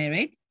to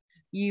married,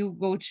 you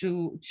go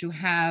to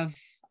have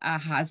a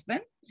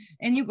husband,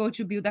 and you go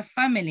to build a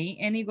family,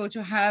 and you go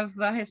to have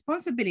a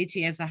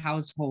responsibility as a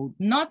household,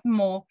 not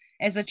more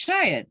as a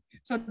child.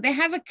 So they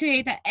have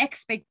create an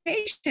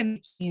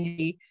expectation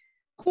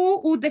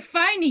who will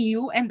define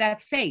you in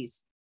that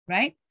phase,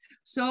 right?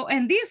 So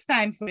in this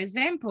time, for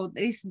example,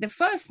 it's the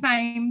first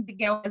time the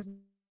girl was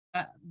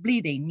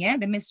bleeding, yeah,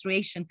 the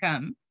menstruation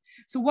come.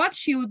 So what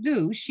she will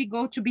do, she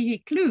go to be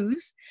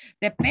recluse,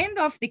 depend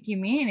of the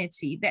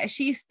community, that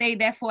she stay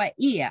there for a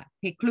year,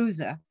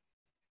 recluser.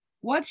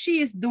 What she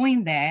is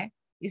doing there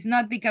is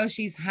not because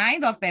she's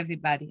hide of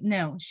everybody.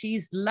 No,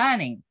 she's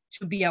learning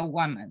to be a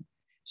woman.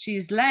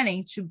 She's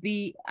learning to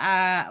be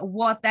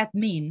what that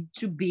means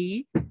to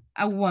be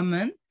a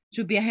woman,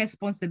 to be a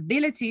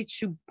responsibility,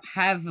 to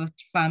have a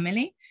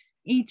family,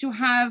 and to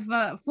have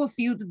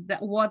fulfilled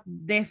what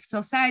the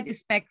society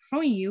expects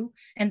from you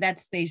in that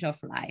stage of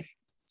life.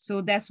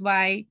 So that's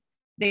why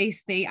they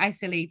stay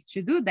isolated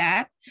to do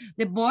that.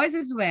 The boys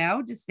as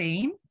well, the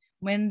same.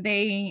 When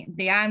they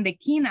are in the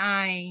keen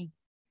eye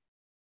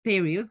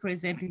period, for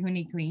example,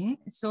 Uniqueen,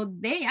 so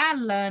they are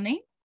learning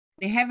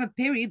They have a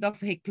period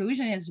of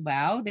reclusion as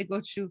well. They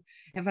go to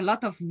have a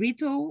lot of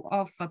ritual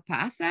of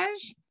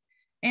passage.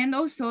 And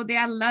also they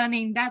are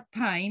learning that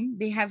time,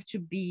 they have to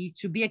be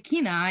a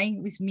keen eye,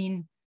 which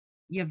means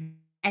you're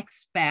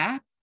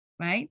expert,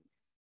 right?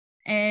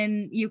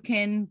 And you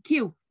can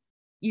kill,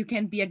 you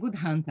can be a good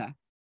hunter.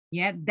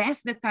 Yeah,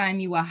 that's the time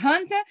you are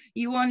hunter.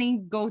 You only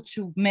go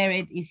to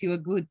merit if you are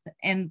good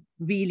and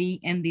really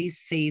in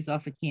this phase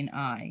of a keen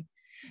eye.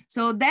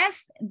 So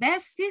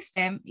that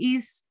system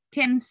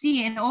can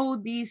see in all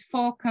these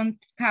four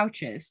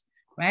cultures,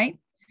 right?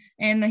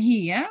 And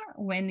here,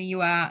 when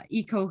you are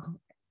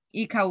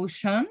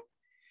Ikaushan,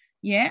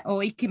 yeah,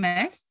 or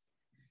Ikimest,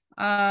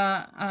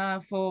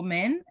 for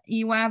men,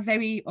 you are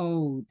very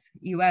old.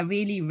 You are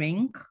really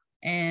rank,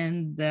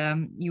 and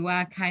you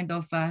are kind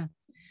of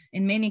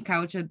in many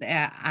cultures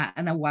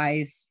in a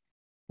wise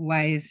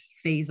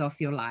phase of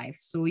your life.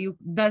 So you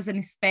doesn't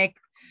expect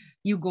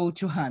you go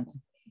to hunt,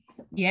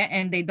 yeah,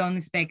 and they don't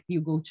expect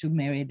you go to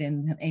marry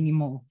them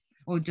anymore,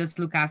 or just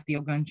look after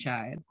your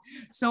grandchild.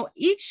 So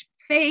each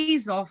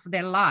phase of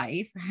their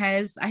life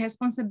has a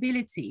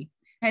responsibility,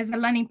 has a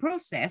learning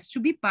process to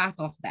be part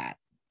of that.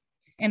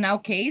 In our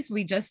case,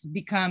 we just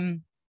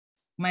become,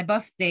 my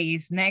birthday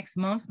is next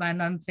month, I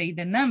don't say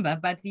the number,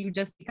 but you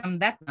just become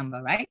that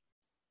number, right?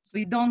 So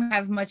we don't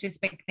have much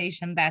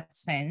expectation in that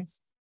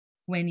sense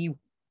when you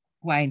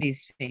are in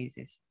these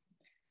phases.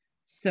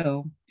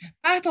 So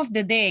part of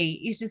the day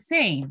is the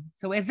same.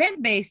 So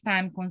event-based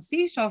time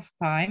consists of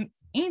time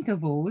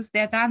intervals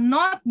that are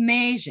not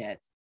measured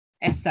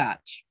as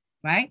such,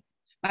 right?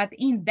 But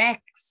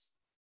index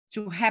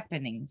to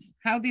happenings.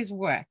 How this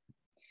work?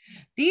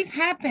 These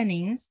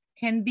happenings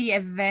can be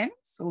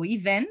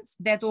events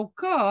that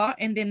occur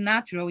in the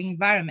natural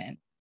environment,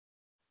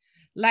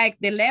 like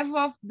the level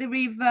of the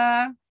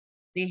river,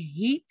 the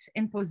heat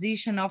and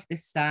position of the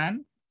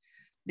sun,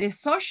 the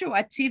social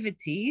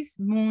activities,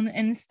 moon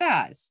and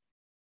stars.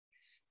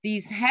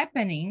 These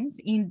happenings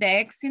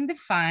index and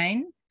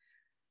define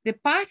the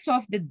parts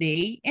of the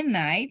day and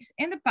night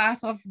and the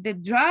parts of the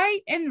dry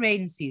and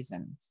rainy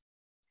seasons.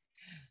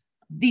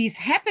 These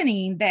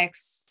happening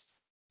index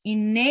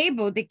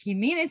enable the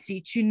community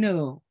to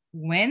know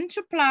when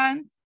to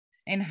plant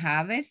and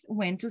harvest,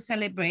 when to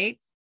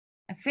celebrate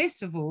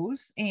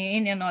festivals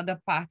in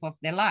another part of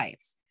their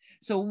lives.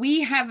 So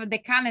we have the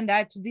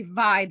calendar to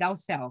divide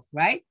ourselves,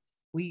 right?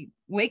 We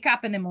wake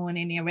up in the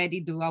morning and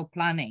already do our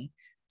planning.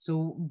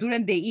 So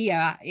during the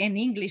year in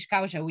English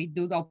culture, we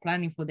do our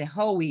planning for the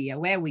whole year,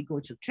 where we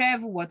go to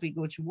travel, what we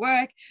go to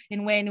work,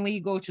 and when we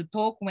go to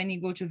talk, when we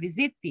go to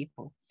visit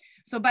people.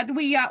 So, but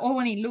we are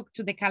only look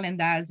to the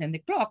calendars and the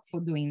clock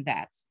for doing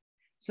that.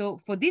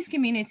 So for this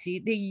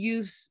community, they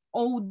use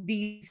all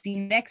these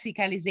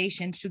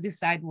indexicalizations to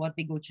decide what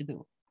they go to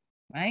do,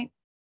 right?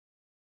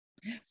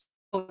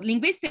 So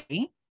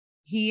linguistically,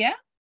 here,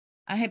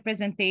 a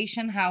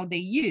representation how they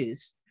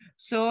use.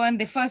 So in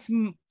the first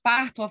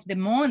part of the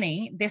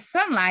morning, the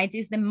sunlight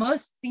is the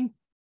most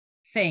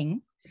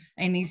thing,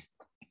 and it's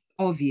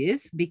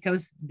obvious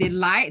because the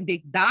light,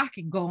 the dark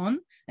gone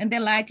and the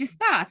light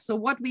starts. So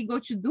what we go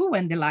to do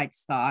when the light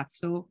starts?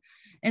 So,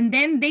 and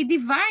then they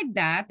divide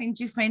that in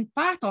different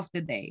part of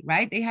the day,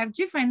 right? They have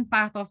different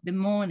part of the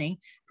morning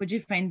for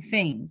different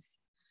things,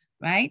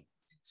 right?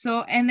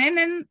 So, and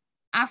then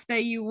after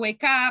you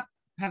wake up,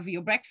 have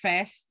your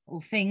breakfast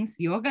or things,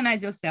 you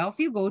organize yourself,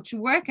 you go to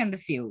work in the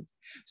field.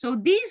 So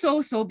these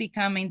also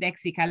become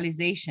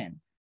indexicalization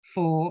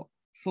for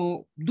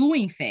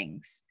doing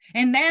things.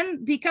 And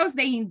then because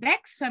they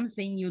index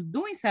something, you're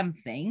doing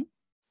something,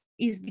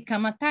 is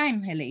become a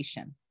time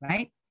relation,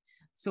 right?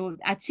 So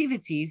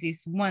activities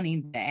is one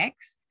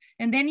index.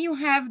 And then you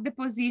have the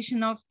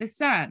position of the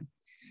sun.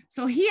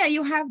 So here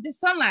you have the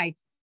sunlight.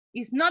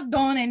 It's not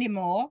dawn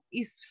anymore,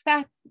 it's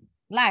start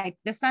light.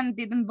 The sun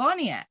didn't burn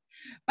yet.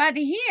 But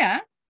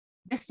here,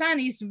 the sun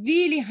is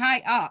really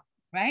high up,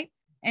 right?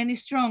 And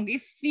it's strong.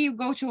 If you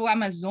go to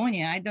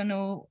Amazonia, I don't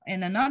know,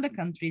 in another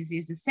countries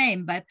is the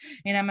same, but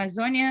in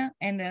Amazonia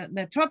and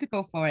the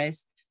tropical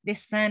forest, the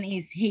sun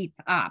is heat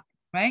up,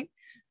 right?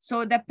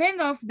 So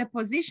depend of the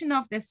position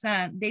of the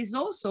sun, there's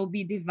also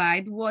be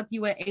divide what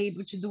you are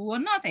able to do or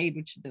not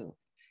able to do,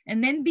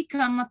 and then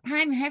become a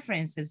time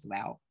reference as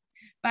well.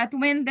 But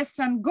when the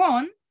sun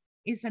gone,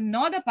 is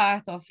another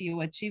part of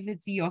your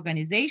activity,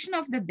 organization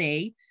of the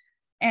day,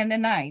 and the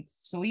night.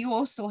 So you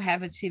also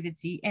have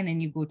activity and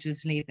then you go to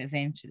sleep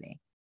eventually.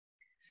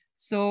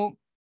 So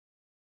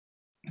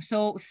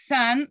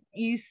sun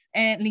is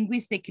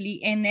linguistically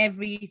in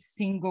every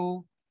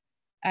single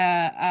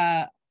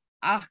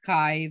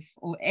archive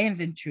or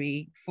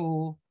inventory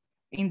for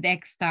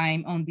index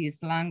time on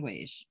this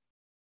language.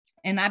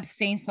 An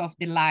absence of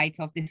the light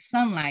of the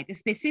sunlight,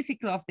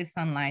 specifically of the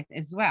sunlight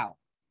as well.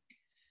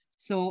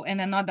 So in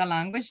another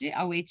language,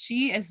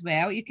 Awechi as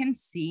well, you can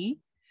see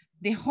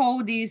the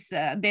whole is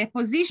the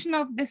position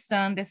of the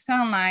sun, the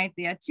sunlight,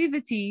 the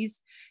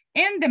activities,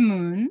 and the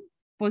moon,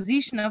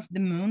 position of the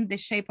moon, the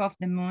shape of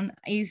the moon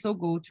is all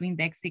go to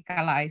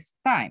indexicalized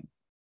time.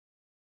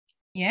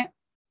 Yeah.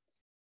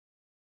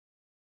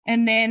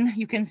 And then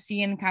you can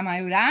see in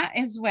Kamayura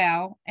as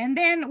well. And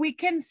then we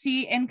can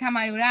see in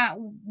Kamayura,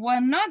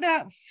 one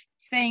other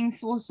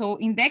things also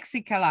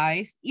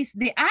indexicalized is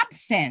the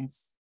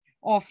absence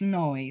of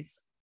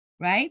noise,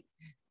 right?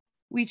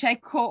 Which I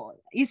call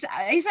is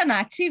an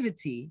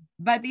activity,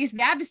 but it's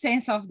the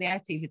absence of the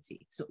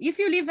activity. So if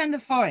you live in the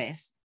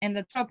forest, in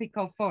the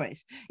tropical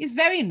forest, it's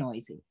very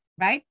noisy,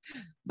 right?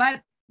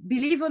 But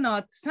believe or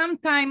not, some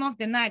time of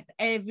the night,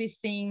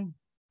 everything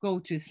go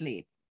to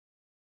sleep.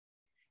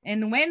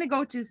 And when they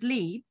go to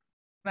sleep,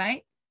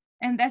 right?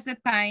 And that's the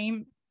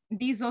time,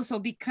 these also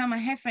become a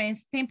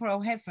reference, temporal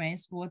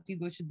reference, what you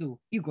go to do.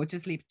 You go to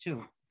sleep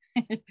too.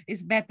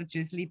 It's better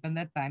to sleep at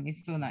that time.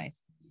 It's so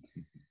nice,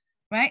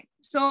 right?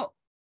 So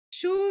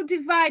to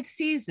divide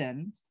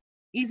seasons,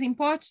 it's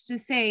important to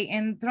say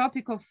in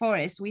tropical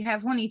forests, we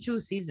have only 2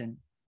 seasons.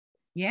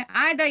 Yeah,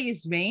 either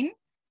it's rain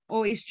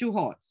or it's too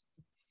hot,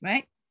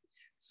 right?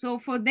 So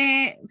for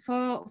the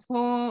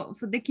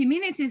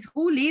communities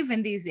who live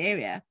in this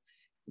area,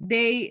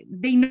 they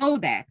know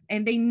that,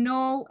 and they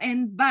know,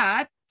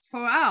 but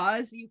for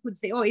us, you could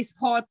say, oh, it's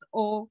hot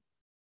or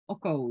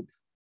cold,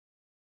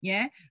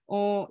 yeah,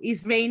 or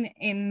it's rain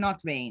and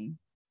not rain.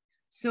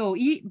 So,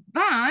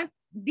 but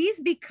these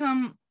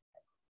become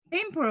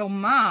temporal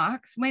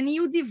marks when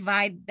you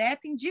divide that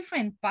in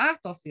different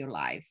parts of your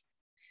life.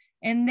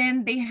 And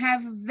then they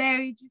have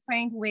very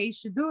different ways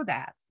to do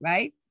that,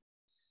 right?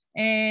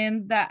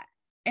 And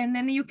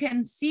then you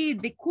can see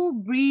the cool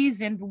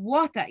breeze and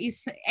water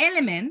is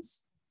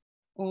elements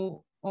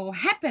or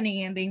happening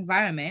in the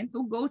environment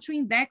will go to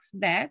index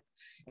that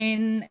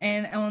and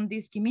on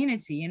this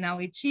community in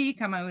Auichi,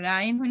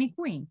 Kamayura, and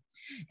Hunikuin.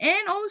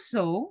 And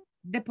also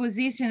the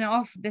position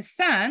of the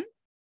sun.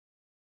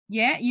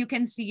 Yeah, you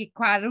can see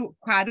Quarip,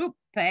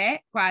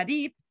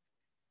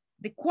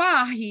 the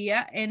Kwa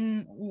here,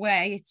 and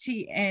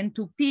Waichi and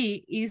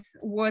Tupi is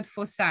word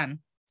for sun.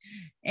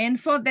 And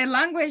for the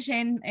language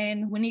and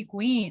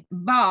Hunikuin,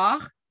 Bar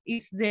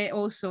is the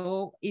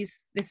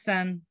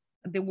sun,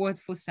 the word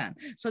for sun.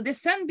 So the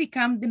sun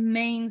become the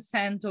main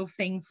central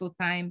thing for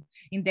time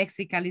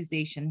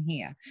indexicalization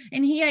here.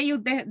 And here you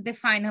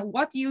define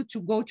what you to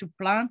go to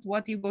plant,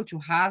 what you go to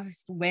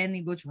harvest, when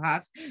you go to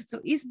harvest. So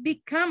it's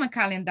become a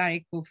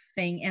calendarical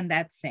thing in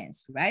that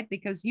sense, right?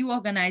 Because you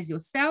organize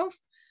yourself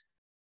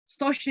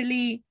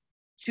socially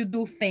to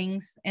do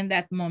things and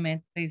that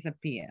moment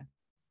disappear.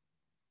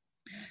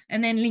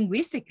 And then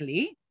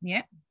linguistically,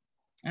 yeah,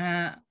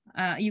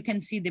 you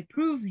can see the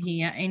proof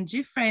here in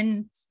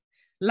different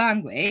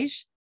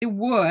language, the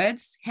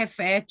words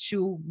refer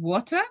to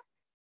water,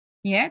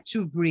 yeah,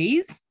 to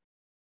breeze,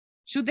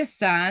 to the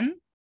sun,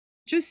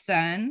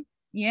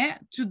 yeah,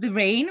 to the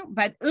rain,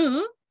 but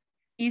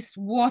is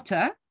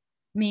water,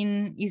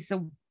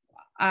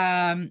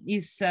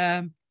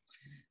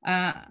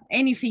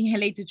 anything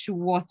related to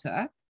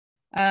water,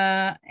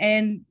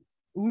 and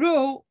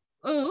ro,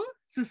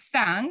 to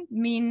sang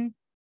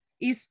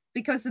is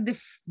because the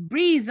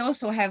breeze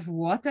also have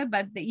water,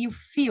 but you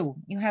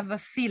have a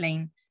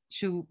feeling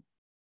to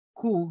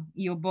cool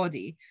your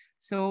body.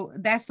 So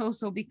that's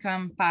also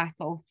become part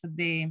of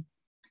the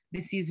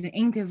season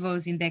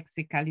intervals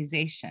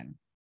indexicalization.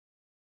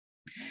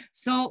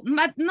 So,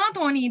 but not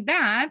only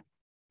that,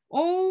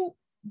 all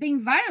the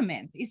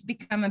environment is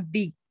become a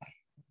big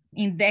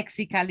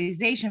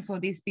indexicalization for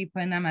these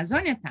people in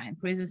Amazonia time,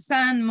 for the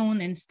sun, moon,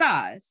 and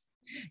stars.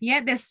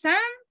 Yet the sun,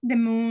 the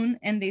moon,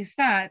 and the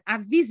stars are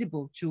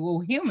visible to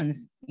all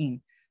humans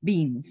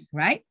beings,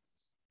 right?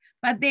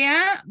 But they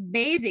are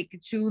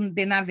basic to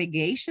the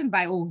navigation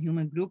by all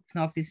human groups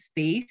of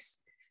space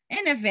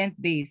and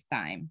event-based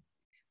time.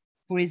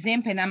 For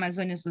example, in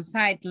Amazonian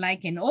society,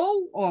 like in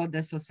all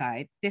other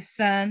societies, the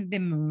sun, the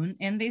moon,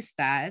 and the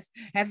stars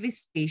have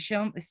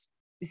special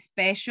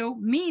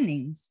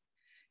meanings.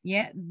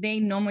 Yeah,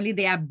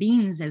 they are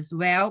beings as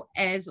well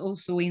as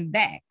also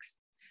index.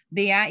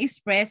 They are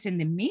expressed in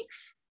the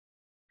myth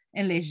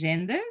and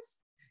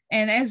legendas,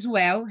 and as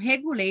well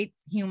regulate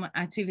human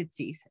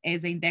activities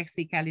as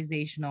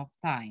indexicalization of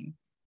time.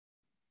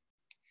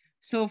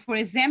 So for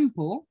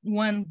example,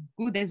 one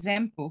good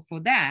example for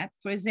that,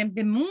 for example,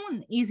 the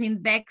moon is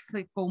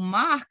indexical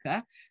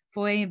marker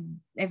for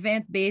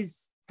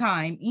event-based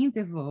time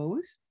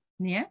intervals,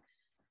 yeah,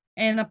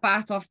 and a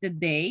part of the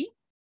day.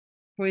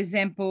 For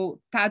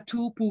example,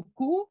 Tatu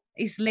Puku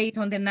is late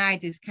on the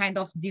night, is kind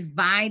of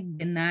divide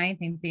the night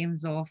in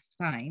terms of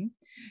time.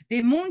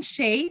 The moon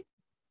shape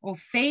or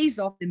phase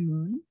of the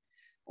moon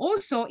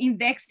also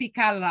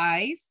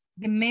indexicalize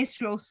the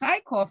menstrual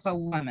cycle of a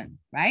woman,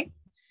 right?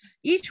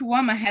 Each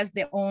woman has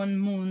their own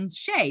moon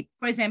shape.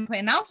 For example,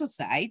 in our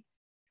society,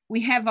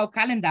 we have our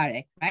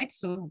calendar, right?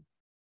 So,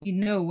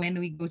 when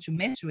we go to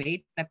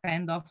menstruate,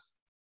 depend of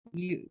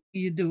you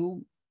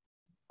do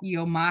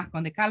your mark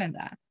on the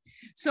calendar.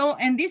 So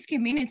in this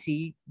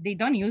community, they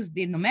don't use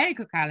the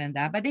numerical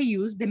calendar, but they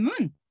use the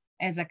moon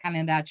as a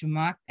calendar to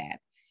mark that.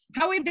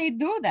 How will they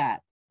do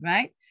that,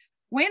 right?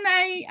 When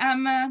I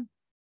am a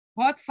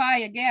hot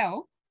fire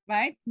girl,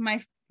 right?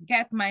 My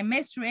get my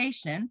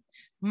menstruation,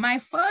 my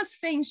first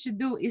thing to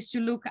do is to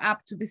look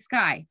up to the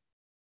sky.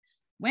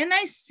 When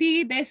I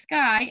see the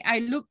sky, I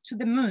look to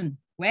the moon.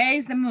 Where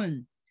is the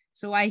moon?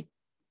 So I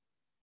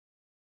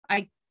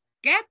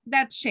get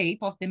that shape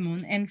of the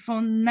moon, and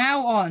from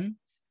now on,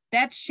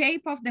 that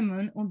shape of the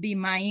moon will be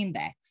my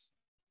index,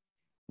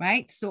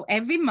 right? So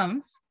every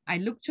month, I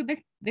look to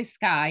the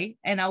sky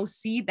and I'll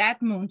see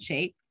that moon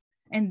shape,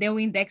 and they'll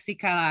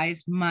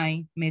indexicalize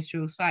my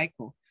menstrual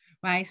cycle,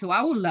 right? So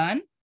I will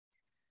learn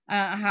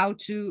how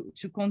to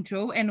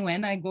control, and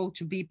when I go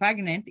to be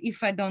pregnant,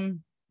 if I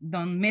don't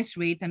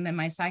menstruate, and then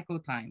my cycle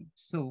time.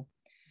 So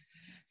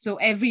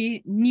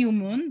every new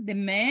moon, the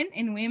men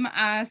and women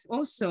are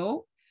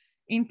also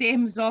in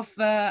terms of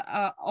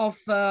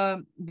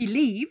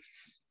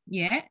beliefs,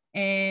 yeah,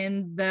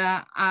 and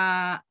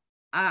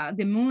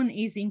the moon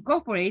is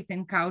incorporated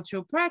in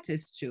cultural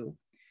practice too.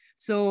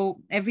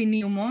 So every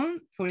new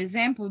moon, for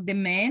example, the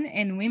men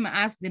and women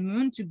ask the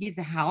moon to give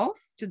health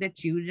to the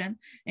children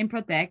and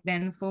protect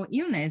them from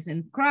illness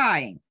and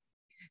crying.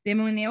 The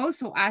moon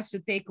also asks to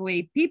take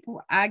away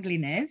people's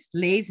ugliness,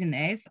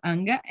 laziness,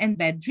 anger, and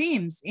bad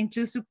dreams, and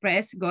to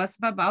suppress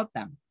gossip about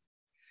them,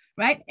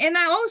 right? And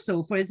I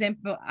also, for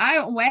example,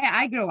 where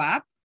I grew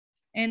up,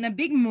 and a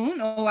big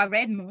moon or a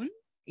red moon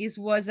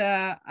was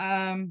a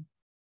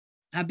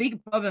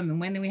big problem.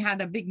 When we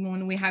had a big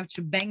moon, we have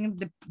to bang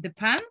the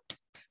pan,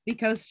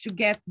 because to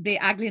get the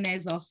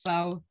ugliness of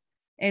our,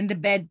 and the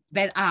bad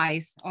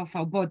eyes of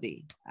our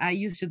body. I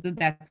used to do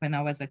that when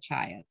I was a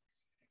child.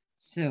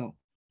 So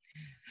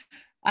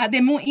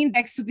the moon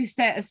index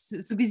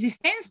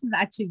subsistence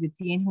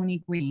activity in Honey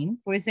Queen,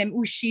 for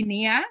example,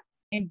 Ushinia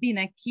and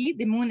Binaki,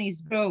 the moon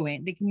is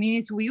growing. The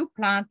community will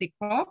plant the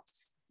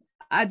crops,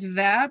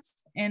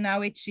 adverbs, and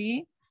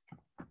Awechi,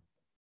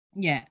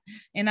 yeah,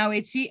 and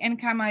Awechi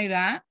and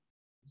Kamaira.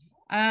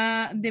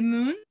 The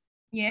moon,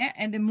 yeah,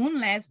 and the moon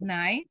last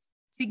night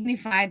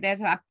signified that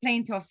there are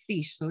plenty of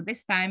fish. So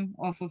this time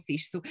of a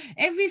fish. So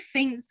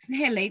everything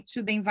relates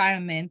to the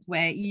environment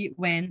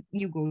when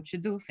you go to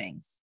do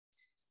things.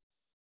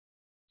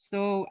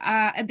 So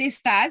the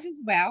stars as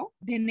well,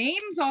 the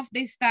names of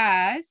the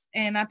stars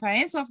and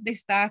appearance of the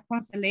star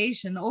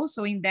constellation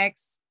also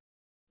index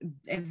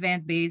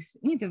event-based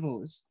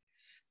intervals.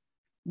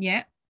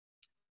 Yeah.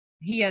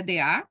 Here they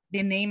are,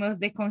 the name of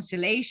the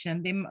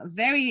constellation. They're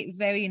very,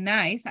 very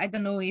nice. I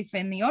don't know if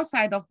in your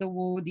side of the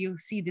world you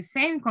see the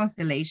same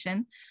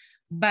constellation,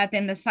 but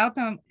in the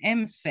southern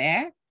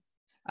hemisphere,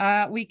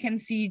 we can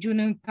see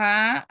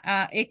Junimpa,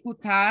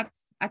 Ekutat,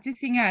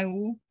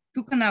 Atisingaú,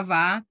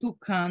 Tucanavá,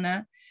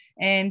 Tucana,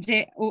 and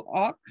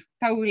Jeook,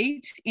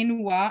 Taurit,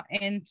 Inua,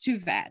 and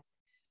Tuvat.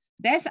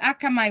 That's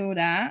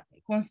Akamayura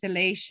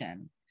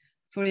constellation,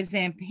 for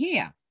example,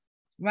 here,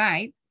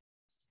 right?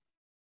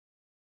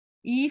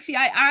 If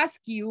I ask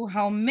you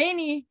how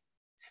many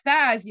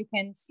stars you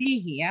can see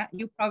here,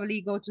 you probably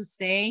go to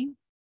say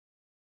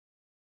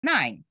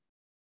 9,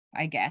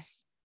 I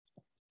guess.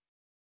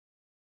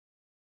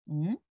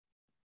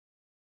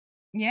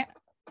 Yeah,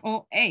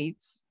 or 8,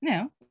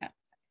 no.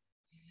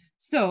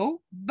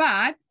 So,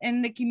 but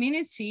in the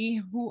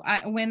community,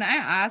 when I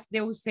ask, they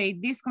will say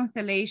this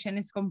constellation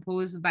is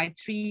composed by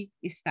 3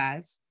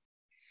 stars.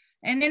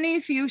 And then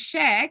if you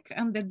check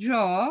on the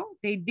draw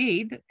they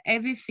did,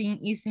 everything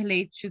is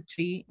related to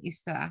 3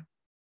 stars.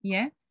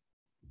 Yeah.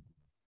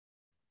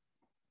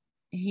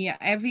 Here,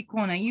 every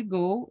corner you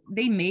go,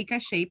 they make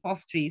a shape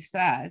of 3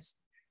 stars.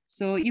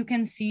 So you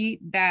can see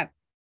that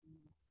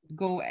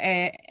go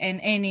in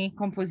any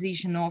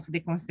composition of the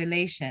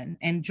constellation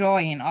and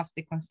drawing of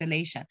the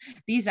constellation.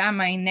 These are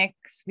my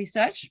next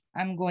research.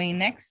 I'm going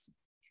next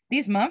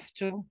this month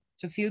to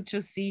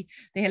see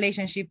the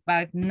relationship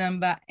about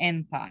number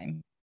and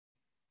time.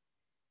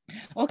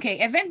 Okay,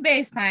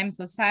 event-based time,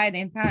 society,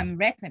 and time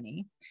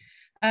reckoning.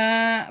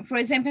 For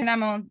example,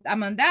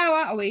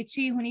 Amandawa,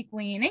 Oichi,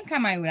 Hunikuin, and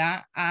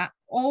Kamaura are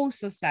all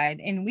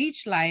society in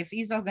which life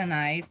is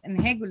organized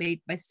and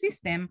regulated by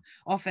system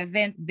of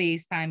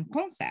event-based time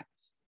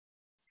concepts.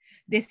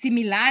 The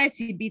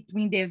similarity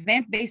between the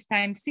event-based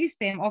time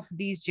system of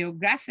these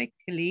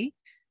geographically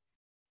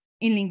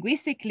and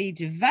linguistically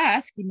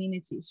diverse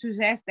communities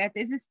suggests that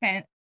the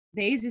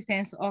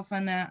existence of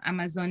an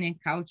Amazonian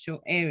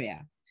cultural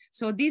area.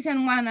 So this is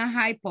one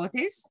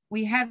hypothesis.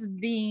 We have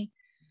been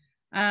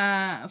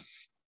kind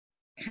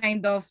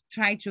of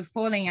trying to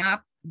following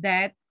up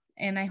that,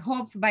 and I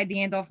hope by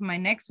the end of my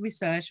next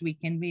research, we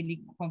can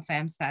really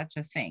confirm such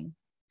a thing.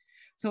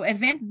 So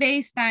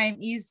event-based time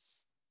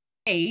is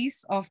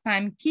space of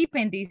time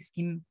keeping this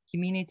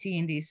community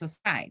in this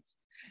society.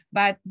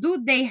 But do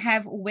they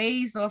have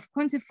ways of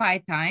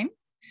quantify time?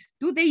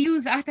 Do they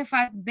use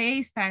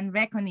artifact-based time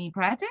reckoning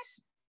practice?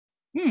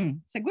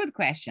 It's a good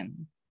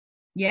question.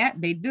 Yeah,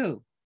 they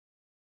do,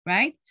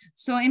 right?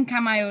 So in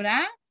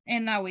Kamaura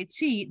and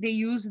Awechi, they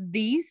use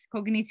this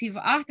cognitive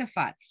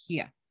artifact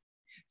here.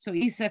 So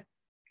it's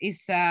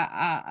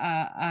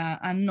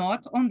a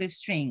knot on the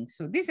string.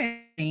 So this is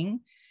a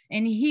string,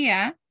 and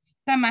here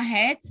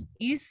Tamahet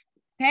is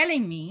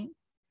telling me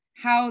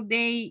how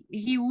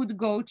he would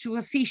go to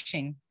a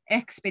fishing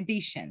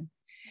expedition.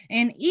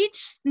 And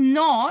each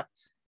knot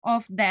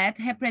of that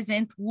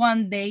represents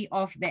 1 day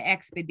of the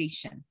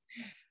expedition.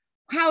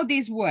 How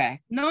this work?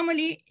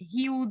 Normally,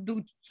 he would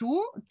do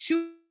two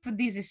for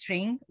this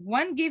string,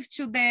 one give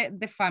to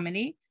the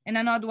family and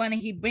another one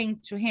he bring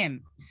to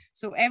him.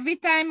 So every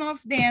time of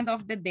the end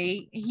of the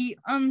day, he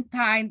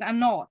untied a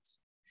knot.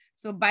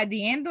 So by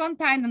the end of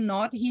untying the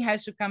knot, he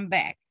has to come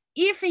back.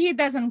 If he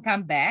doesn't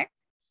come back,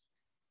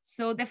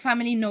 so the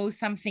family knows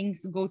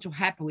something's going to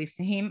happen with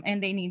him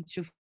and they need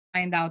to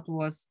find out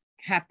what's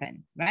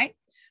happened, right?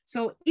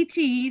 So it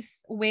is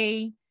a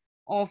way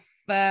of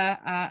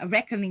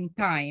reckoning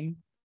time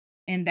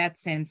in that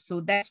sense.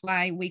 So that's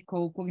why we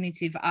call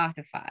cognitive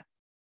artifact.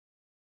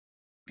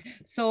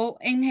 So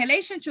in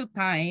relation to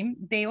time,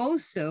 they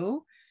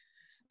also,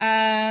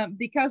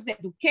 because the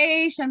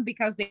education,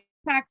 because they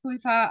attack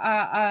with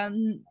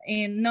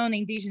in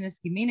non-indigenous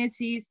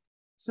communities,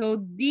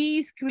 so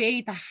these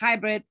create a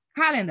hybrid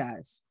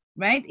calendars,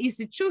 right? It's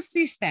a two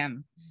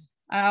system.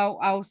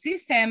 Our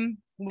system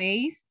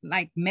ways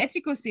like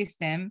metrical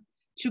system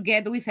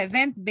together with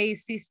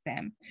event-based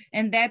system,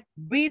 and that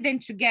breed them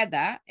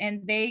together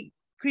and they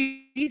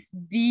create this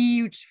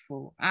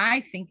beautiful, I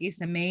think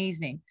it's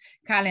amazing,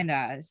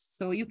 calendars.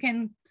 So you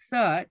can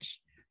search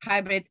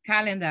hybrid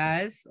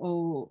calendars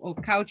or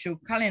cultural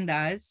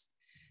calendars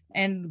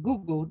and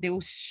Google, they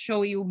will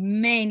show you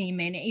many.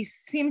 It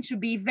seems to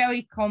be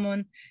very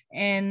common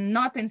and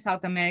not in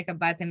South America,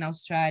 but in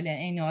Australia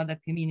and other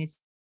communities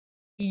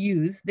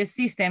use the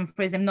system.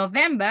 For example,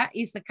 November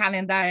is a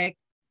calendaric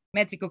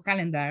metrical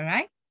calendar,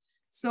 right?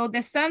 So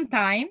the sun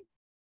time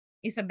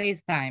is a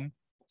base time.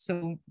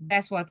 So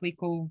that's what we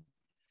call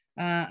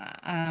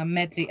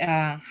hybrid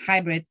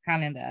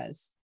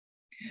calendars.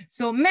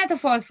 So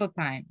metaphors for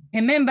time.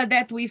 Remember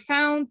that we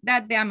found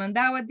that the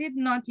Amandawa did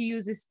not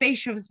use a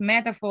spatial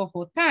metaphor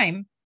for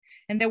time,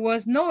 and there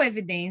was no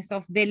evidence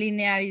of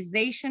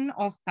delinearization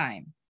of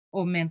time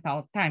or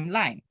mental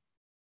timeline.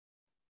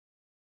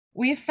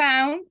 We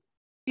found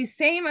the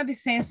same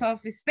absence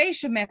of a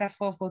spatial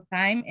metaphor for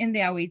time in the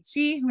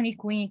Awiti,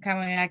 Hunikuin,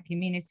 Kamara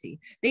community.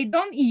 They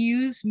don't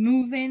use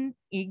moving,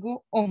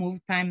 ego, or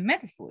move time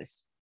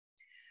metaphors.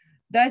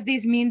 Does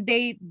this mean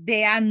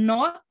they are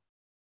not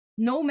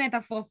no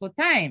metaphor for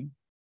time?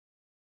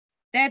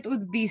 That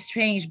would be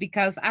strange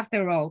because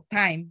after all,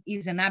 time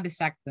is an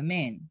abstract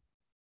domain.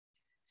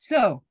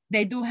 So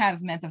they do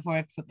have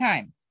metaphor for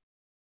time.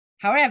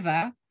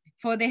 However,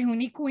 for the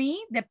Hunikuin,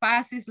 the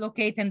past is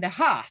located in the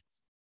heart.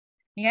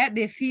 Yeah,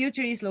 the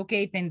future is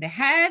located in the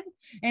head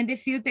and the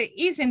future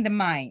is in the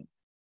mind.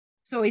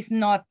 So it's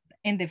not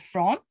in the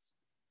front.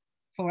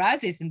 For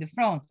us, it's in the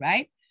front,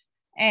 right?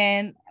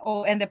 And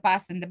the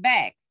past in the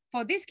back.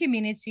 For this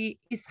community,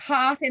 its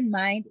heart and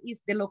mind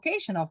is the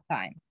location of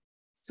time.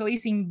 So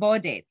it's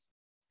embodied.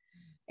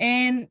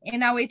 And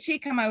in our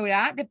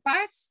Chikamaura,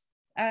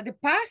 the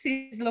past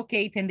is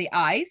located in the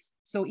eyes.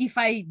 So if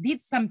I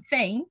did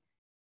something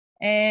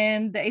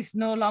and it's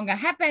no longer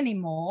happen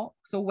anymore,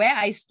 so where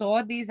I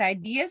store these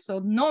ideas, so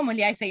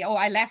normally I say, oh,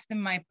 I left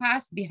my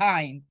past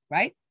behind,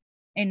 right?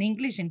 In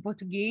English and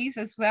Portuguese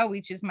as well,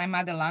 which is my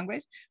mother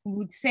language, we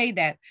would say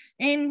that.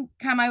 In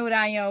Kamaura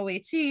and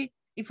Oechi,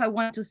 if I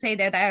want to say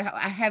that,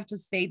 I have to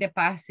say the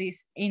past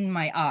is in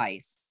my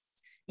eyes.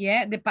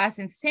 Yeah, the past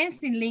and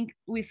sensing linked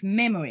with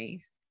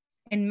memories,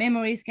 and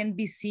memories can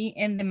be seen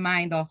in the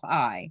mind of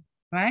I,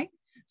 right?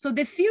 So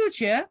the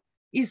future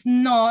is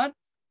not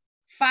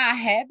far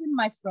ahead in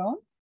my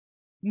front,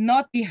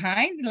 not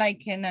behind,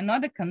 like in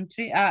another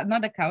country,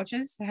 another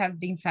cultures have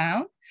been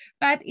found,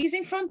 but is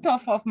in front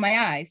of my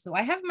eyes. So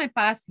I have my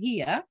past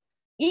here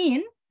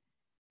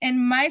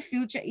and my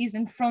future is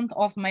in front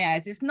of my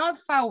eyes. It's not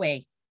far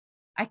away.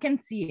 I can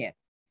see it.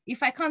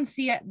 If I can't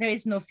see it, there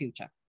is no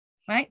future,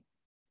 right?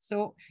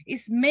 So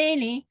it's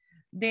mainly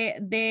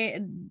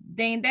the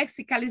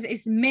indexicalism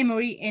is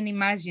memory and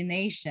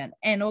imagination,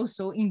 and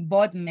also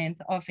embodiment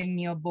of in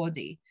your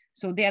body.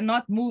 So they are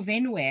not moved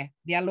anywhere.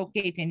 They are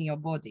located in your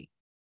body.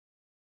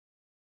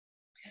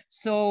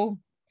 So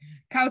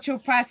cultural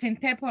past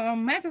and temporal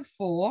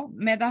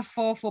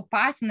metaphor for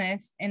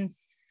partners and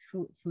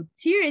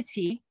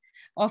futurity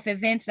of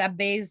events are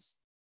based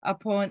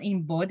upon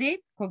embodied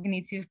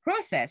cognitive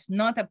process,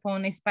 not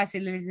upon a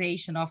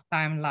spatialization of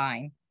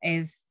timeline,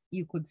 as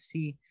you could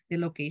see the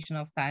location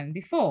of time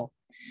before.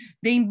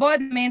 The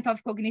embodiment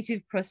of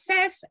cognitive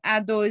process are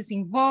those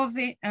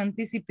involving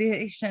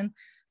anticipation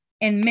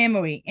and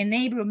memory,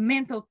 enable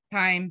mental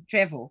time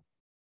travel.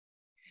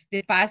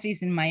 The past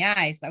is in my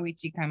eyes,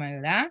 Awichi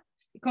Kamayura.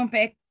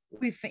 Compared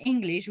with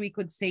English, we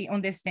could say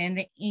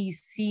understanding is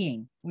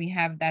seeing. We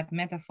have that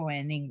metaphor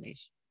in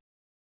English.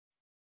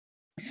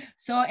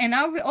 So in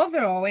our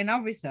overall, in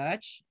our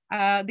research,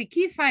 the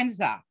key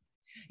finds are,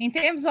 in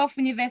terms of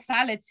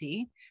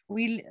universality,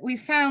 we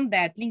found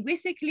that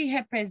linguistically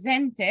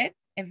represented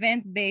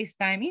event-based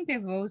time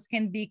intervals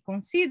can be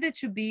considered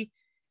to be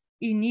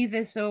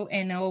universal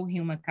in all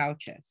human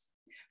cultures.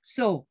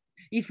 So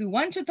if we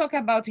want to talk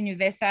about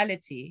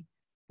universality,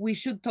 we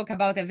should talk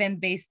about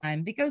event-based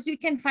time because you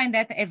can find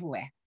that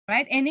everywhere.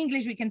 right? In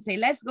English, we can say,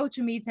 let's go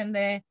to meet in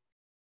the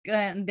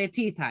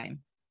tea time,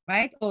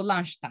 right? Or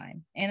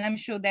lunchtime. And I'm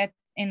sure that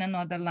in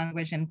another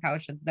language and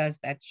culture does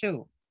that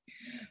too.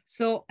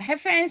 So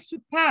reference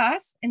to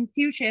past and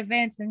future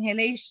events in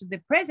relation to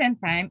the present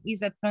time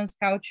is a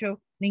transcultural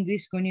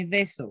linguistic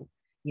universal.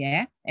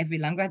 Yeah, every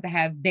language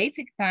has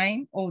dative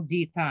time or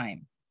D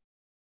time.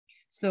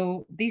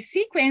 So the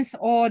sequence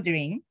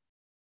ordering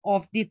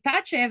of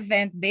detached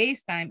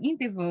event-based time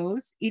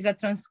intervals is a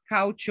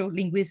transcultural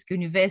linguistic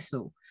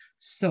universal.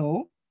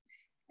 So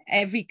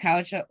every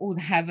culture would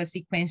have a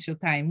sequential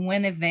time.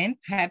 One event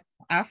happens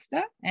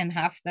after and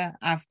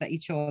after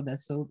each other.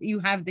 So you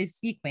have this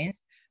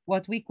sequence,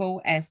 what we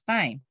call as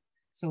time.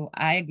 So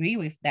I agree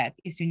with that,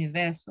 it's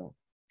universal.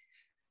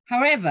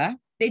 However,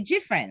 the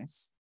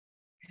difference,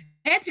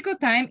 metrical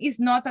time is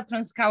not a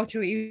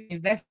transcultural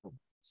universal.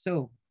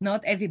 So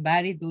not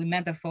everybody do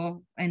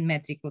metaphor and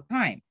metrical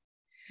time.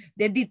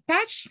 The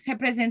detached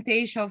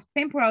representation of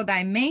temporal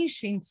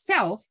dimension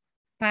itself,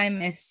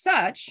 time as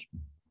such,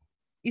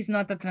 is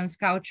not a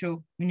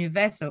transcultural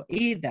universal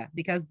either,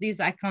 because these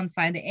I can't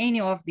find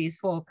any of these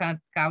four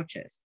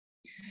cultures.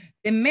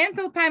 The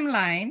mental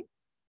timeline,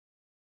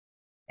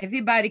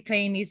 everybody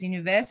claims is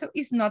universal,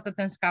 is not a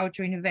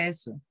transcultural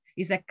universal,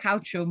 it's a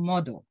cultural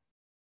model,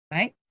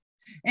 right?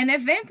 An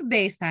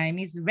event-based time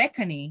is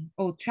reckoning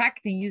or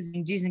tracking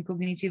using these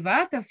cognitive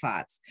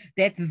artifacts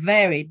that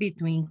vary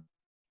between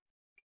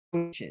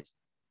cultures,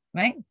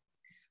 right?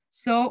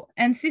 So,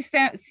 and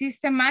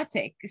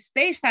systematic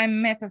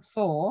space-time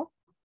metaphor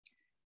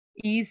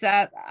is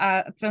a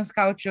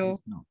transcultural,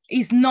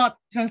 is not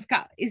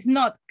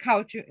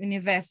cultural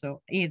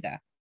universal either,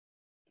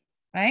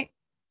 right?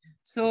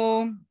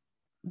 So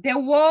the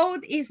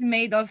world is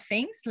made of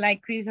things,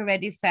 like Chris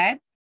already said.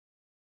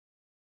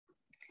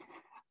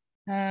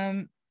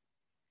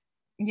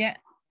 Yeah,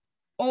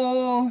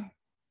 all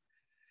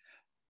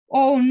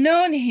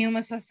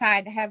non-human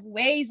society have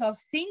ways of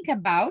think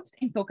about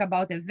and talk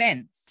about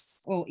events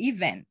or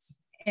events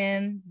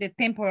and the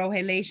temporal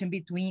relation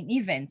between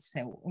events.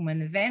 So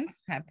when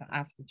events happen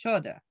after each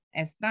other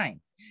as time.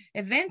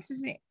 Events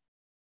is,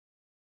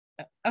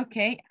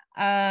 okay,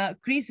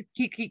 Chris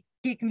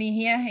kicked me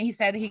here. He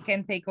said he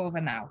can take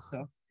over now.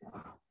 So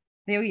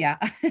there we are.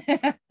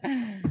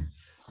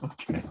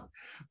 Okay,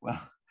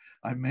 well,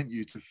 I meant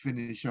you to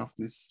finish off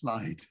this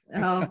slide.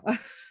 Oh.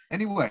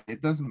 Anyway,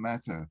 it doesn't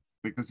matter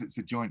because it's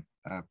a joint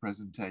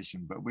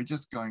presentation, but we're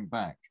just going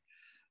back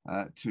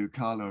to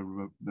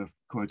the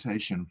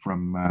quotation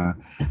from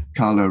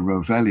Carlo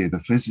Rovelli, the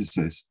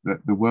physicist,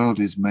 that the world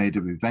is made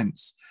of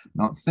events,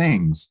 not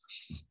things.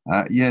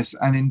 Yes,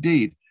 and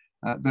indeed,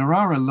 there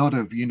are a lot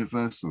of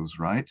universals,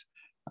 right?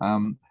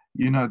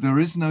 You know, there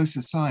is no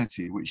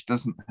society which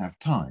doesn't have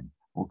time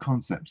or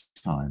concepts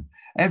of time.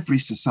 Every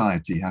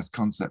society has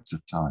concepts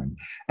of time.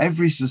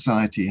 Every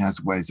society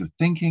has ways of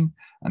thinking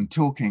and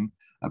talking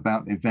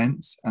about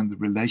events and the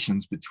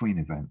relations between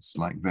events,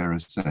 like Vera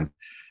said.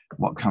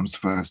 What comes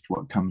first,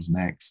 what comes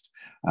next,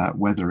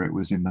 whether it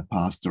was in the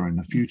past or in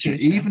the future,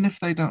 even if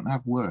they don't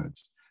have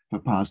words for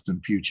past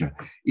and future,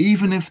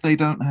 even if they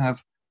don't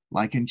have,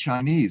 like in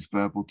Chinese,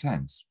 verbal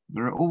tense.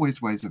 There are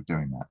always ways of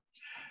doing that.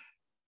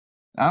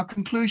 Our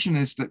conclusion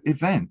is that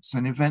events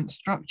and event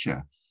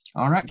structure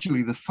are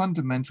actually the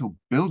fundamental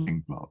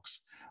building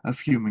blocks of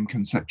human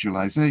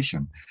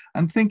conceptualization.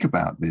 And think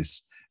about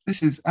this.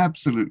 This is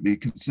absolutely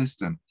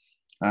consistent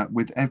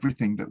with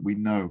everything that we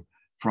know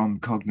from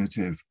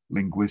cognitive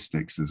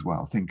linguistics as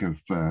well. Think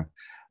of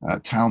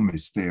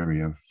Talmy's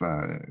theory of,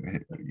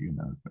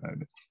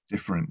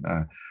 different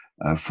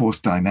force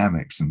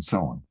dynamics and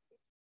so on.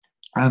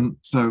 And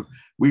so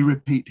we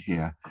repeat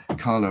here,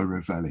 Carlo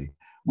Rovelli,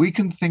 we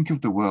can think of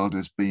the world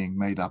as being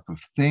made up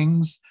of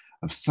things,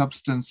 of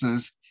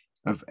substances,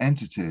 of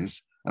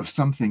entities, of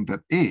something that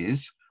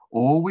is,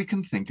 or we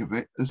can think of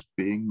it as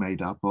being made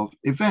up of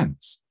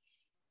events,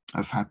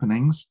 of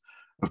happenings,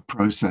 of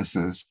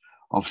processes,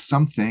 of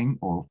something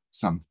or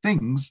some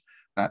things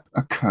that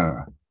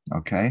occur,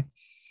 okay,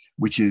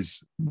 which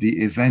is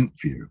the event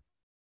view.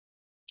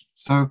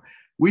 So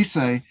we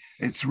say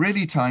it's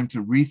really time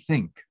to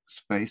rethink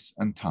space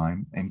and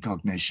time in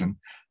cognition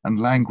and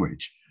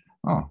language.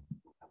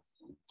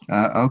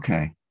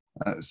 Okay.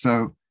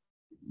 So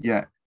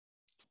yeah,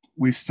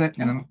 we've said,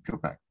 go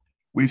back.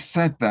 We've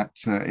said that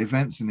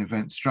events and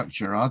event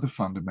structure are the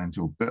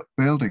fundamental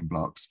building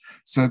blocks.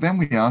 So then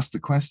we ask the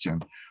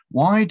question,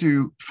 why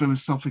do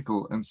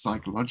philosophical and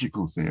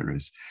psychological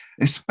theories,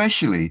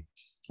 especially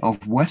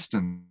of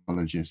Western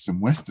psychologists and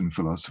Western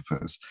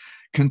philosophers,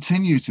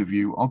 continue to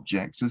view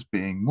objects as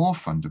being more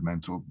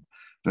fundamental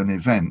than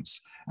events,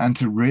 and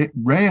to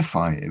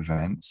reify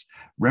events,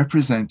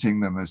 representing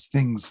them as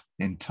things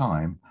in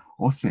time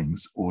or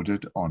things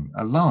ordered on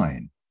a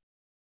line?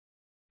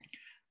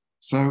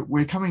 So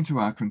we're coming to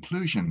our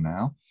conclusion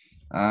now,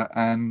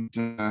 and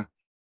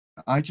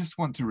I just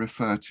want to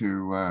refer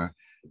to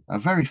a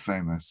very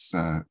famous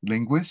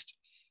linguist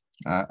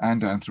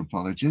and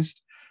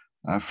anthropologist,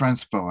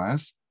 Franz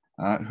Boas,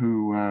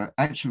 who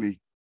actually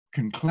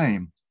can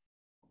claim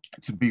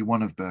to be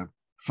one of the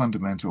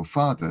fundamental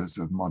fathers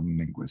of modern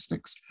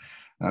linguistics,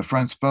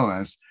 Franz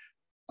Boas,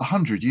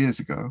 100 years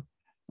ago,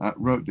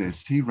 wrote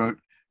this. He wrote,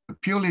 "A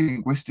purely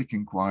linguistic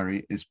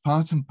inquiry is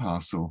part and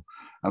parcel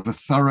of a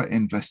thorough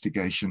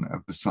investigation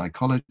of the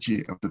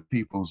psychology of the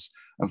peoples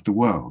of the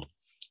world."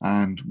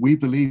 And we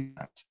believe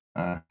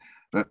that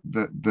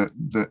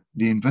the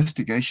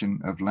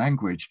investigation of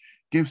language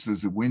gives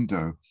us a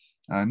window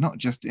not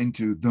just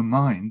into the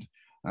mind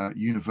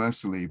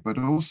universally, but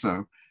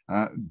also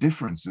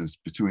differences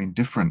between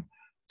different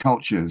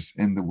cultures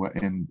in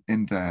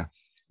their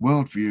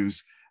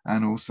worldviews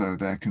and also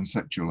their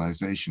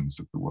conceptualizations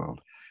of the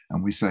world.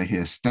 And we say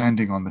here,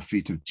 standing on the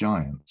feet of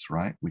giants,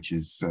 right? Which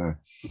is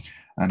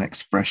an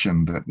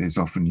expression that is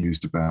often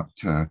used about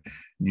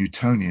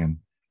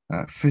Newtonian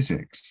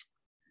physics.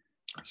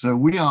 So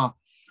we are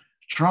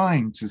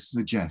trying to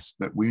suggest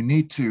that we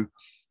need to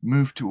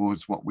move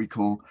towards what we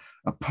call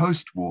a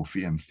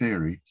post-Worfian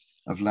theory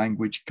of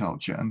language,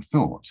 culture, and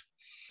thought.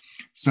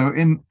 So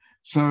in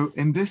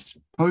this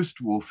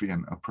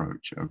post-Worfian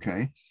approach,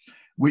 okay,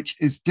 which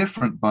is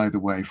different, by the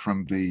way,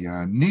 from the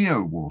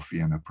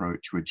neo-Worfian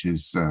approach, which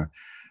is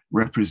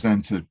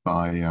represented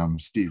by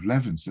Steve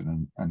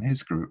Levinson and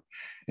his group.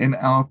 In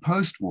our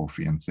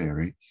post-Worfian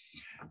theory,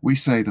 we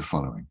say the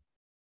following: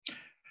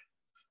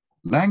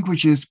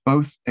 languages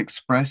both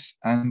express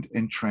and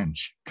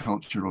entrench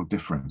cultural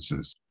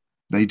differences.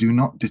 They do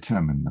not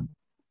determine them,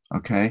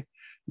 okay?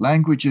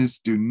 Languages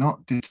do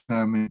not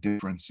determine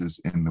differences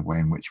in the way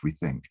in which we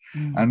think.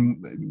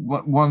 And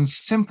one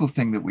simple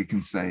thing that we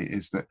can say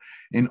is that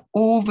in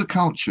all the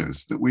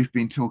cultures that we've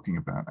been talking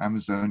about,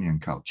 Amazonian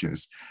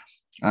cultures,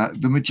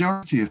 the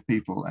majority of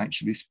people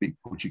actually speak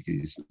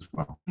Portuguese as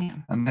well.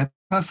 Yeah. And they're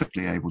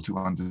perfectly able to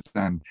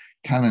understand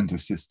calendar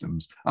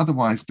systems.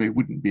 Otherwise, they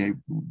wouldn't be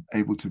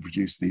able to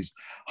produce these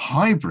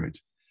hybrid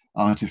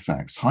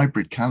artifacts,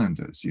 hybrid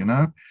calendars, you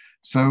know?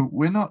 So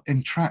we're not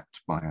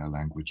entrapped by our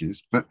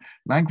languages, but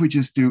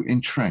languages do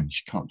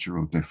entrench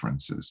cultural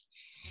differences.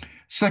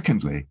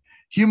 Secondly,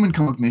 human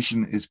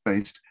cognition is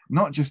based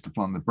not just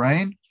upon the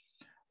brain,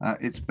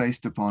 it's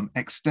based upon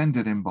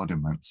extended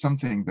embodiment,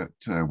 something that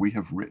we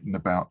have written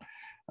about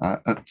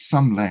at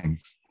some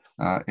length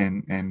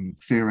in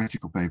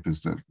theoretical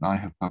papers that I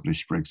have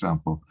published, for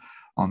example,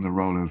 on the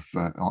role of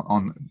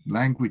on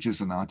language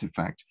as an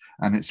artifact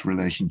and its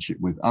relationship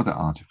with other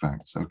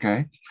artifacts,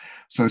 okay?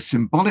 So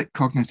symbolic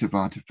cognitive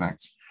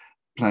artifacts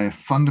play a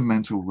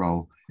fundamental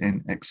role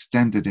in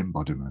extended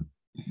embodiment.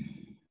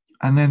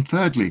 And then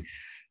thirdly,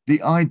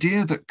 the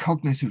idea that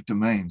cognitive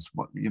domains,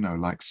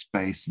 like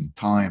space and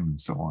time and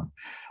so on,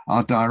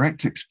 are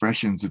direct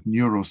expressions of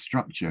neural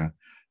structure,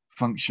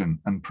 function,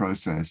 and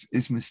process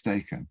is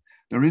mistaken.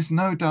 There is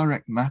no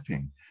direct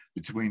mapping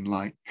between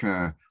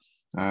the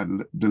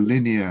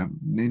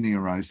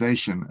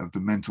linearization of the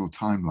mental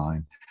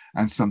timeline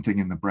and something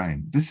in the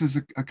brain. This is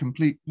a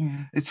complete,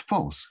 it's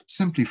false,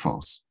 simply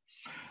false.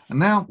 And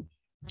now,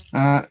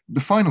 the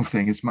final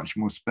thing is much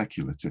more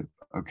speculative,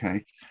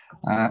 okay?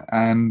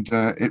 And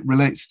it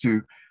relates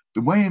to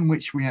the way in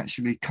which we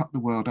actually cut the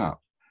world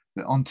up,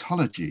 the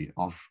ontology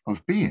of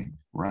being,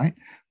 right?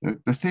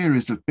 The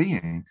theories of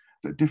being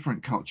that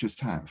different cultures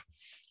have.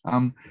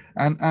 And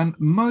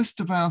most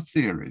of our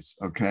theories,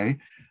 okay,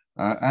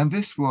 and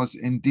this was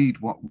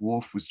indeed what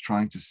Worf was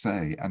trying to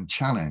say and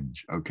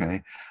challenge,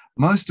 okay?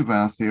 Most of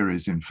our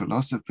theories in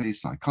philosophy,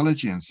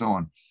 psychology, and so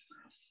on,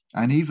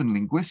 and even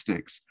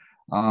linguistics,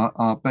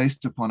 are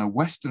based upon a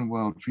Western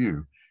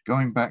worldview,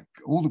 going back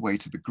all the way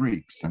to the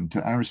Greeks and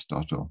to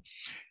Aristotle,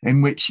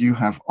 in which you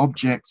have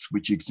objects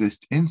which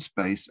exist in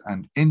space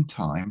and in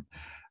time,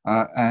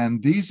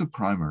 and these are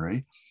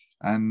primary,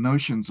 and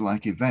notions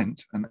like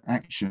event and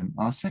action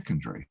are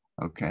secondary,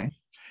 okay?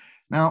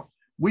 Now,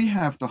 we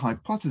have the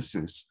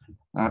hypothesis,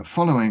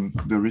 following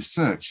the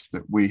research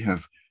that we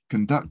have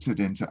conducted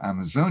into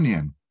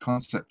Amazonian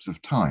concepts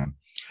of time,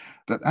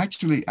 that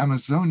actually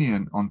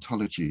Amazonian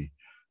ontology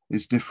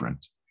is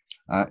different.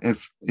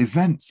 If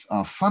events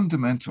are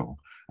fundamental,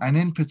 and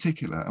in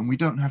particular, and we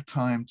don't have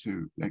time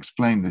to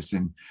explain this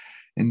in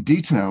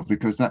detail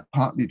because that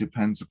partly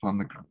depends upon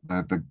the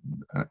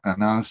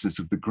analysis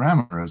of the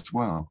grammar as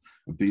well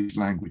of these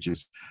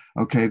languages,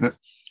 okay, that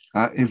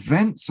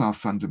events are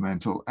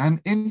fundamental, and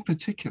in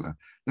particular,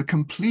 the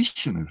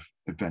completion of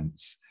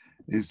events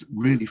is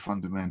really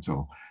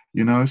fundamental,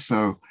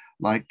 so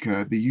like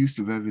the use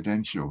of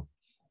evidential,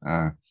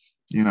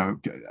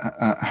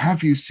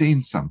 have you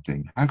seen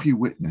something? Have you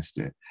witnessed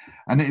it?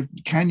 And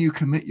can you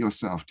commit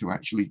yourself to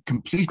actually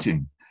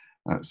completing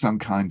some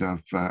kind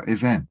of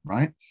event,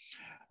 right?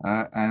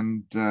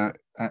 And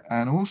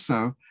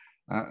also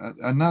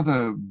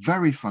another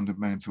very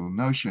fundamental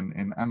notion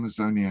in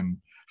Amazonian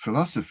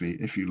philosophy,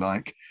 if you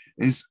like,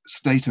 is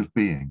state of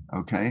being,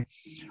 okay?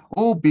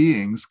 All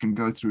beings can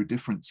go through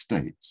different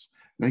states.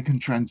 They can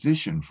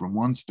transition from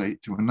one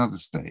state to another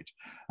state.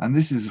 And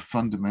this is a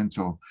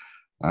fundamental,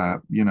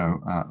 and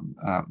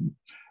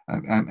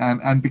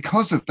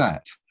because of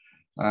that,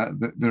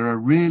 there are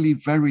really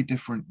very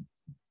different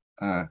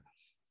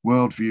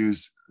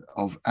worldviews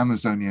of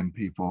Amazonian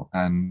people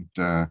and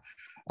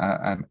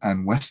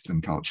and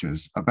Western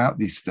cultures about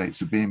these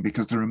states of being,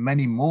 because there are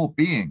many more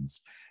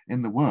beings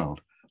in the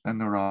world than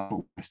there are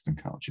for Western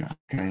culture,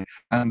 okay?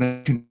 And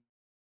they can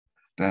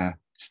their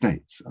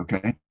states,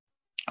 okay?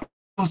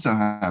 Also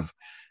have,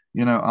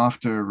 you know,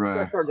 after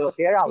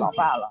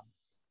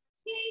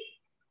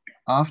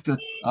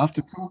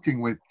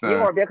talking with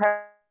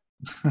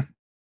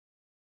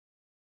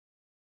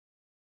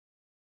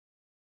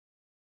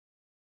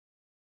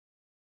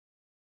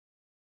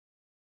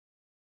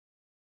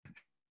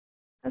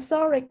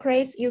sorry,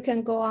 Chris, you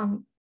can go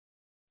on.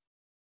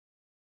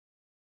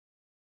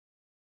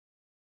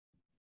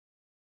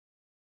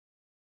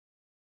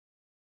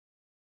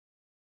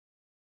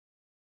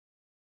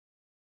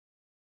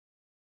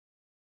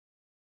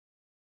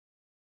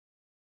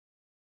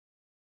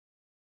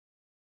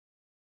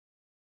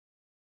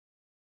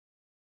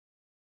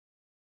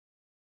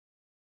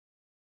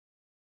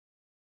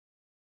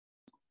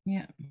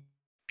 Yeah.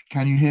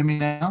 Can you hear me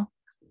now?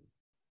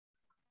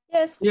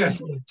 Yes.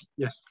 Yes.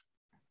 Yes.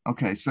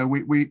 Okay, so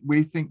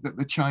we think that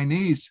the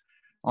Chinese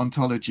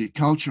ontology,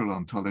 cultural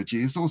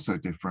ontology, is also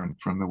different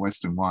from the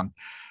Western one.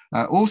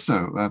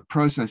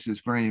 Process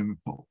is very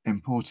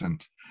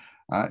important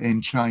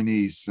in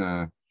Chinese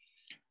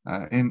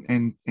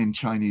in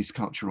Chinese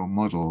cultural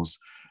models.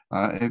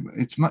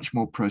 It's much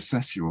more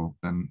processual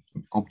than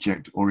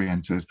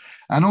object-oriented,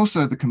 and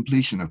also the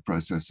completion of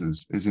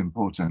processes is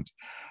important.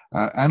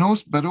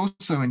 But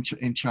also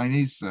in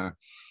Chinese.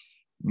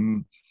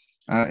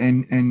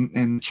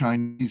 In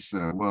Chinese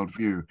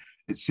worldview,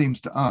 it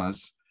seems to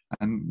us,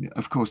 and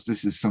of course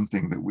this is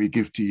something that we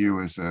give to you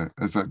as a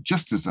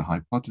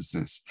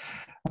hypothesis,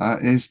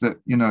 is that,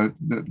 you know,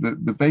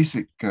 the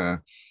basic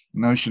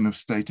notion of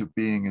state of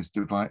being is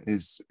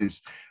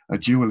a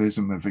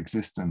dualism of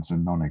existence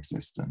and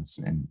non-existence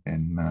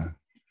in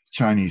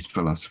Chinese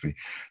philosophy.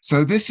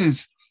 So this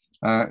is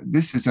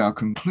our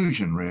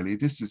conclusion, really.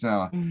 This is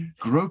our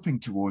groping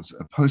towards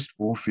a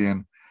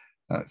post-Worfian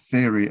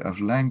theory of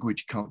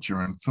language,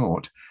 culture, and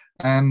thought.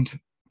 And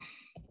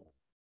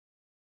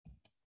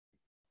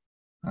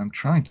I'm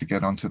trying to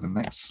get onto the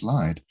next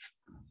slide.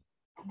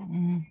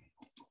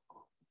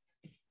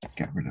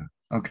 Get rid of,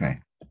 okay,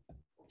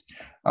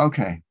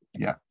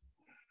 yeah.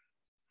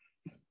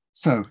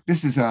 So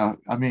this is our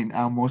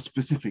more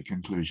specific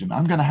conclusion.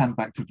 I'm going to hand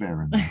back to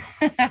Vera now.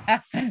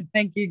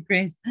 Thank you,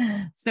 Chris.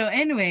 So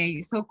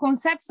anyway, so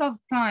concepts of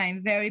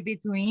time vary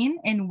between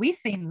and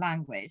within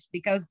language,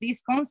 because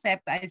these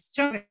concepts are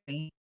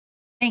strongly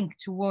linked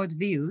toward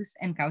views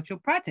and cultural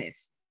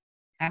practice.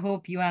 I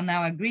hope you are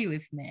now agree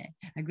with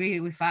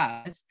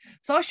us.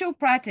 Social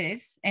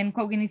practice and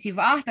cognitive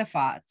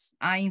artifacts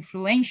are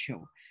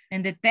influential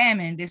and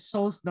determine the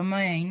source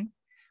domain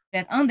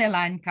that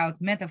underline cult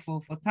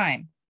metaphor for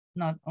time,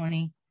 not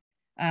only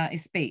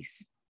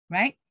space,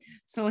 right?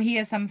 So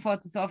here are some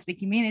photos of the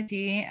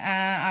community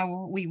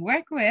we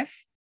work with.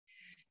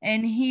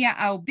 And here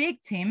our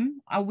big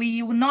team,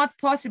 we were not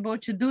possible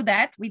to do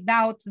that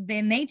without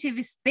the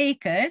native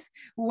speakers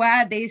who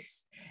are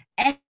these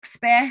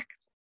expert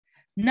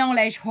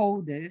knowledge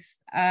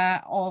holders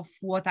of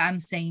what I'm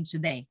saying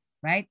today,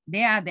 right?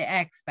 They are the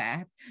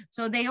experts.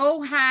 So they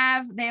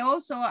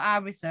also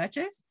are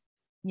researchers,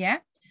 yeah?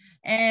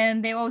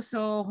 And they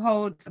also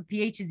hold a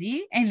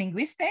PhD in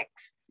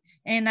linguistics.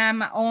 And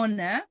I'm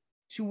honored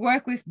to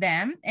work with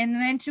them. And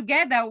then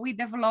together we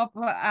develop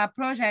a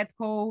project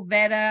called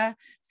Vera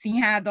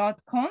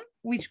Sinha.com,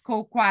 which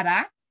called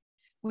Quara,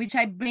 which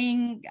I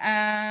bring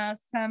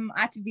some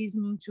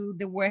activism to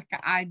the work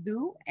I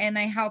do. And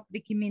I help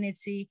the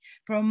community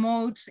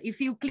promote. If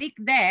you click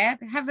there,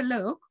 have a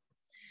look.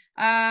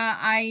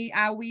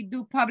 We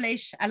do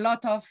publish a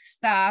lot of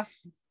stuff,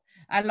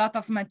 a lot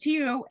of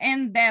material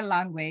in their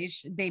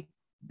language they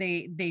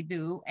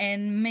do,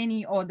 and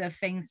many other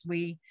things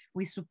we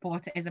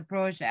support as a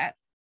project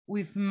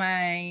with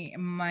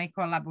my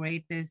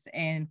collaborators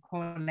and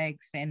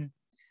colleagues and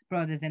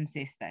brothers and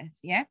sisters,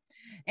 yeah?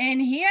 And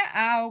here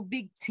our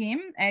big team,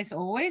 as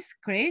always,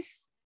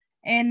 Chris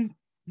and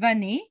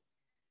Vani,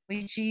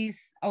 which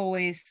is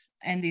always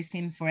in this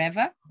team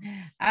forever.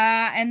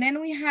 And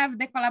then we have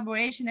the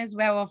collaboration as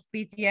well of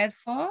Pete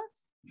Edforth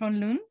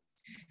from Lund.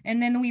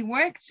 And then we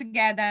worked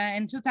together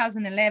in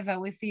 2011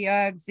 with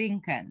Jörg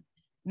Zinken,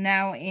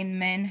 now in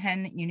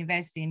Beihang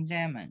University in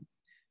Germany,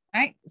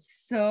 right?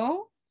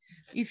 So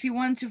if you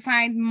want to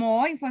find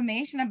more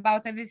information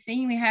about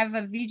everything, we have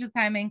a video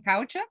time and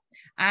culture.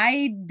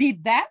 I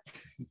did that.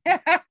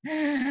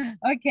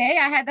 Okay,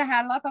 I had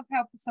a lot of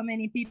help from so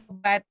many people,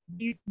 but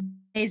this is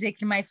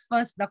basically my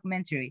first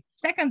documentary.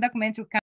 Second documentary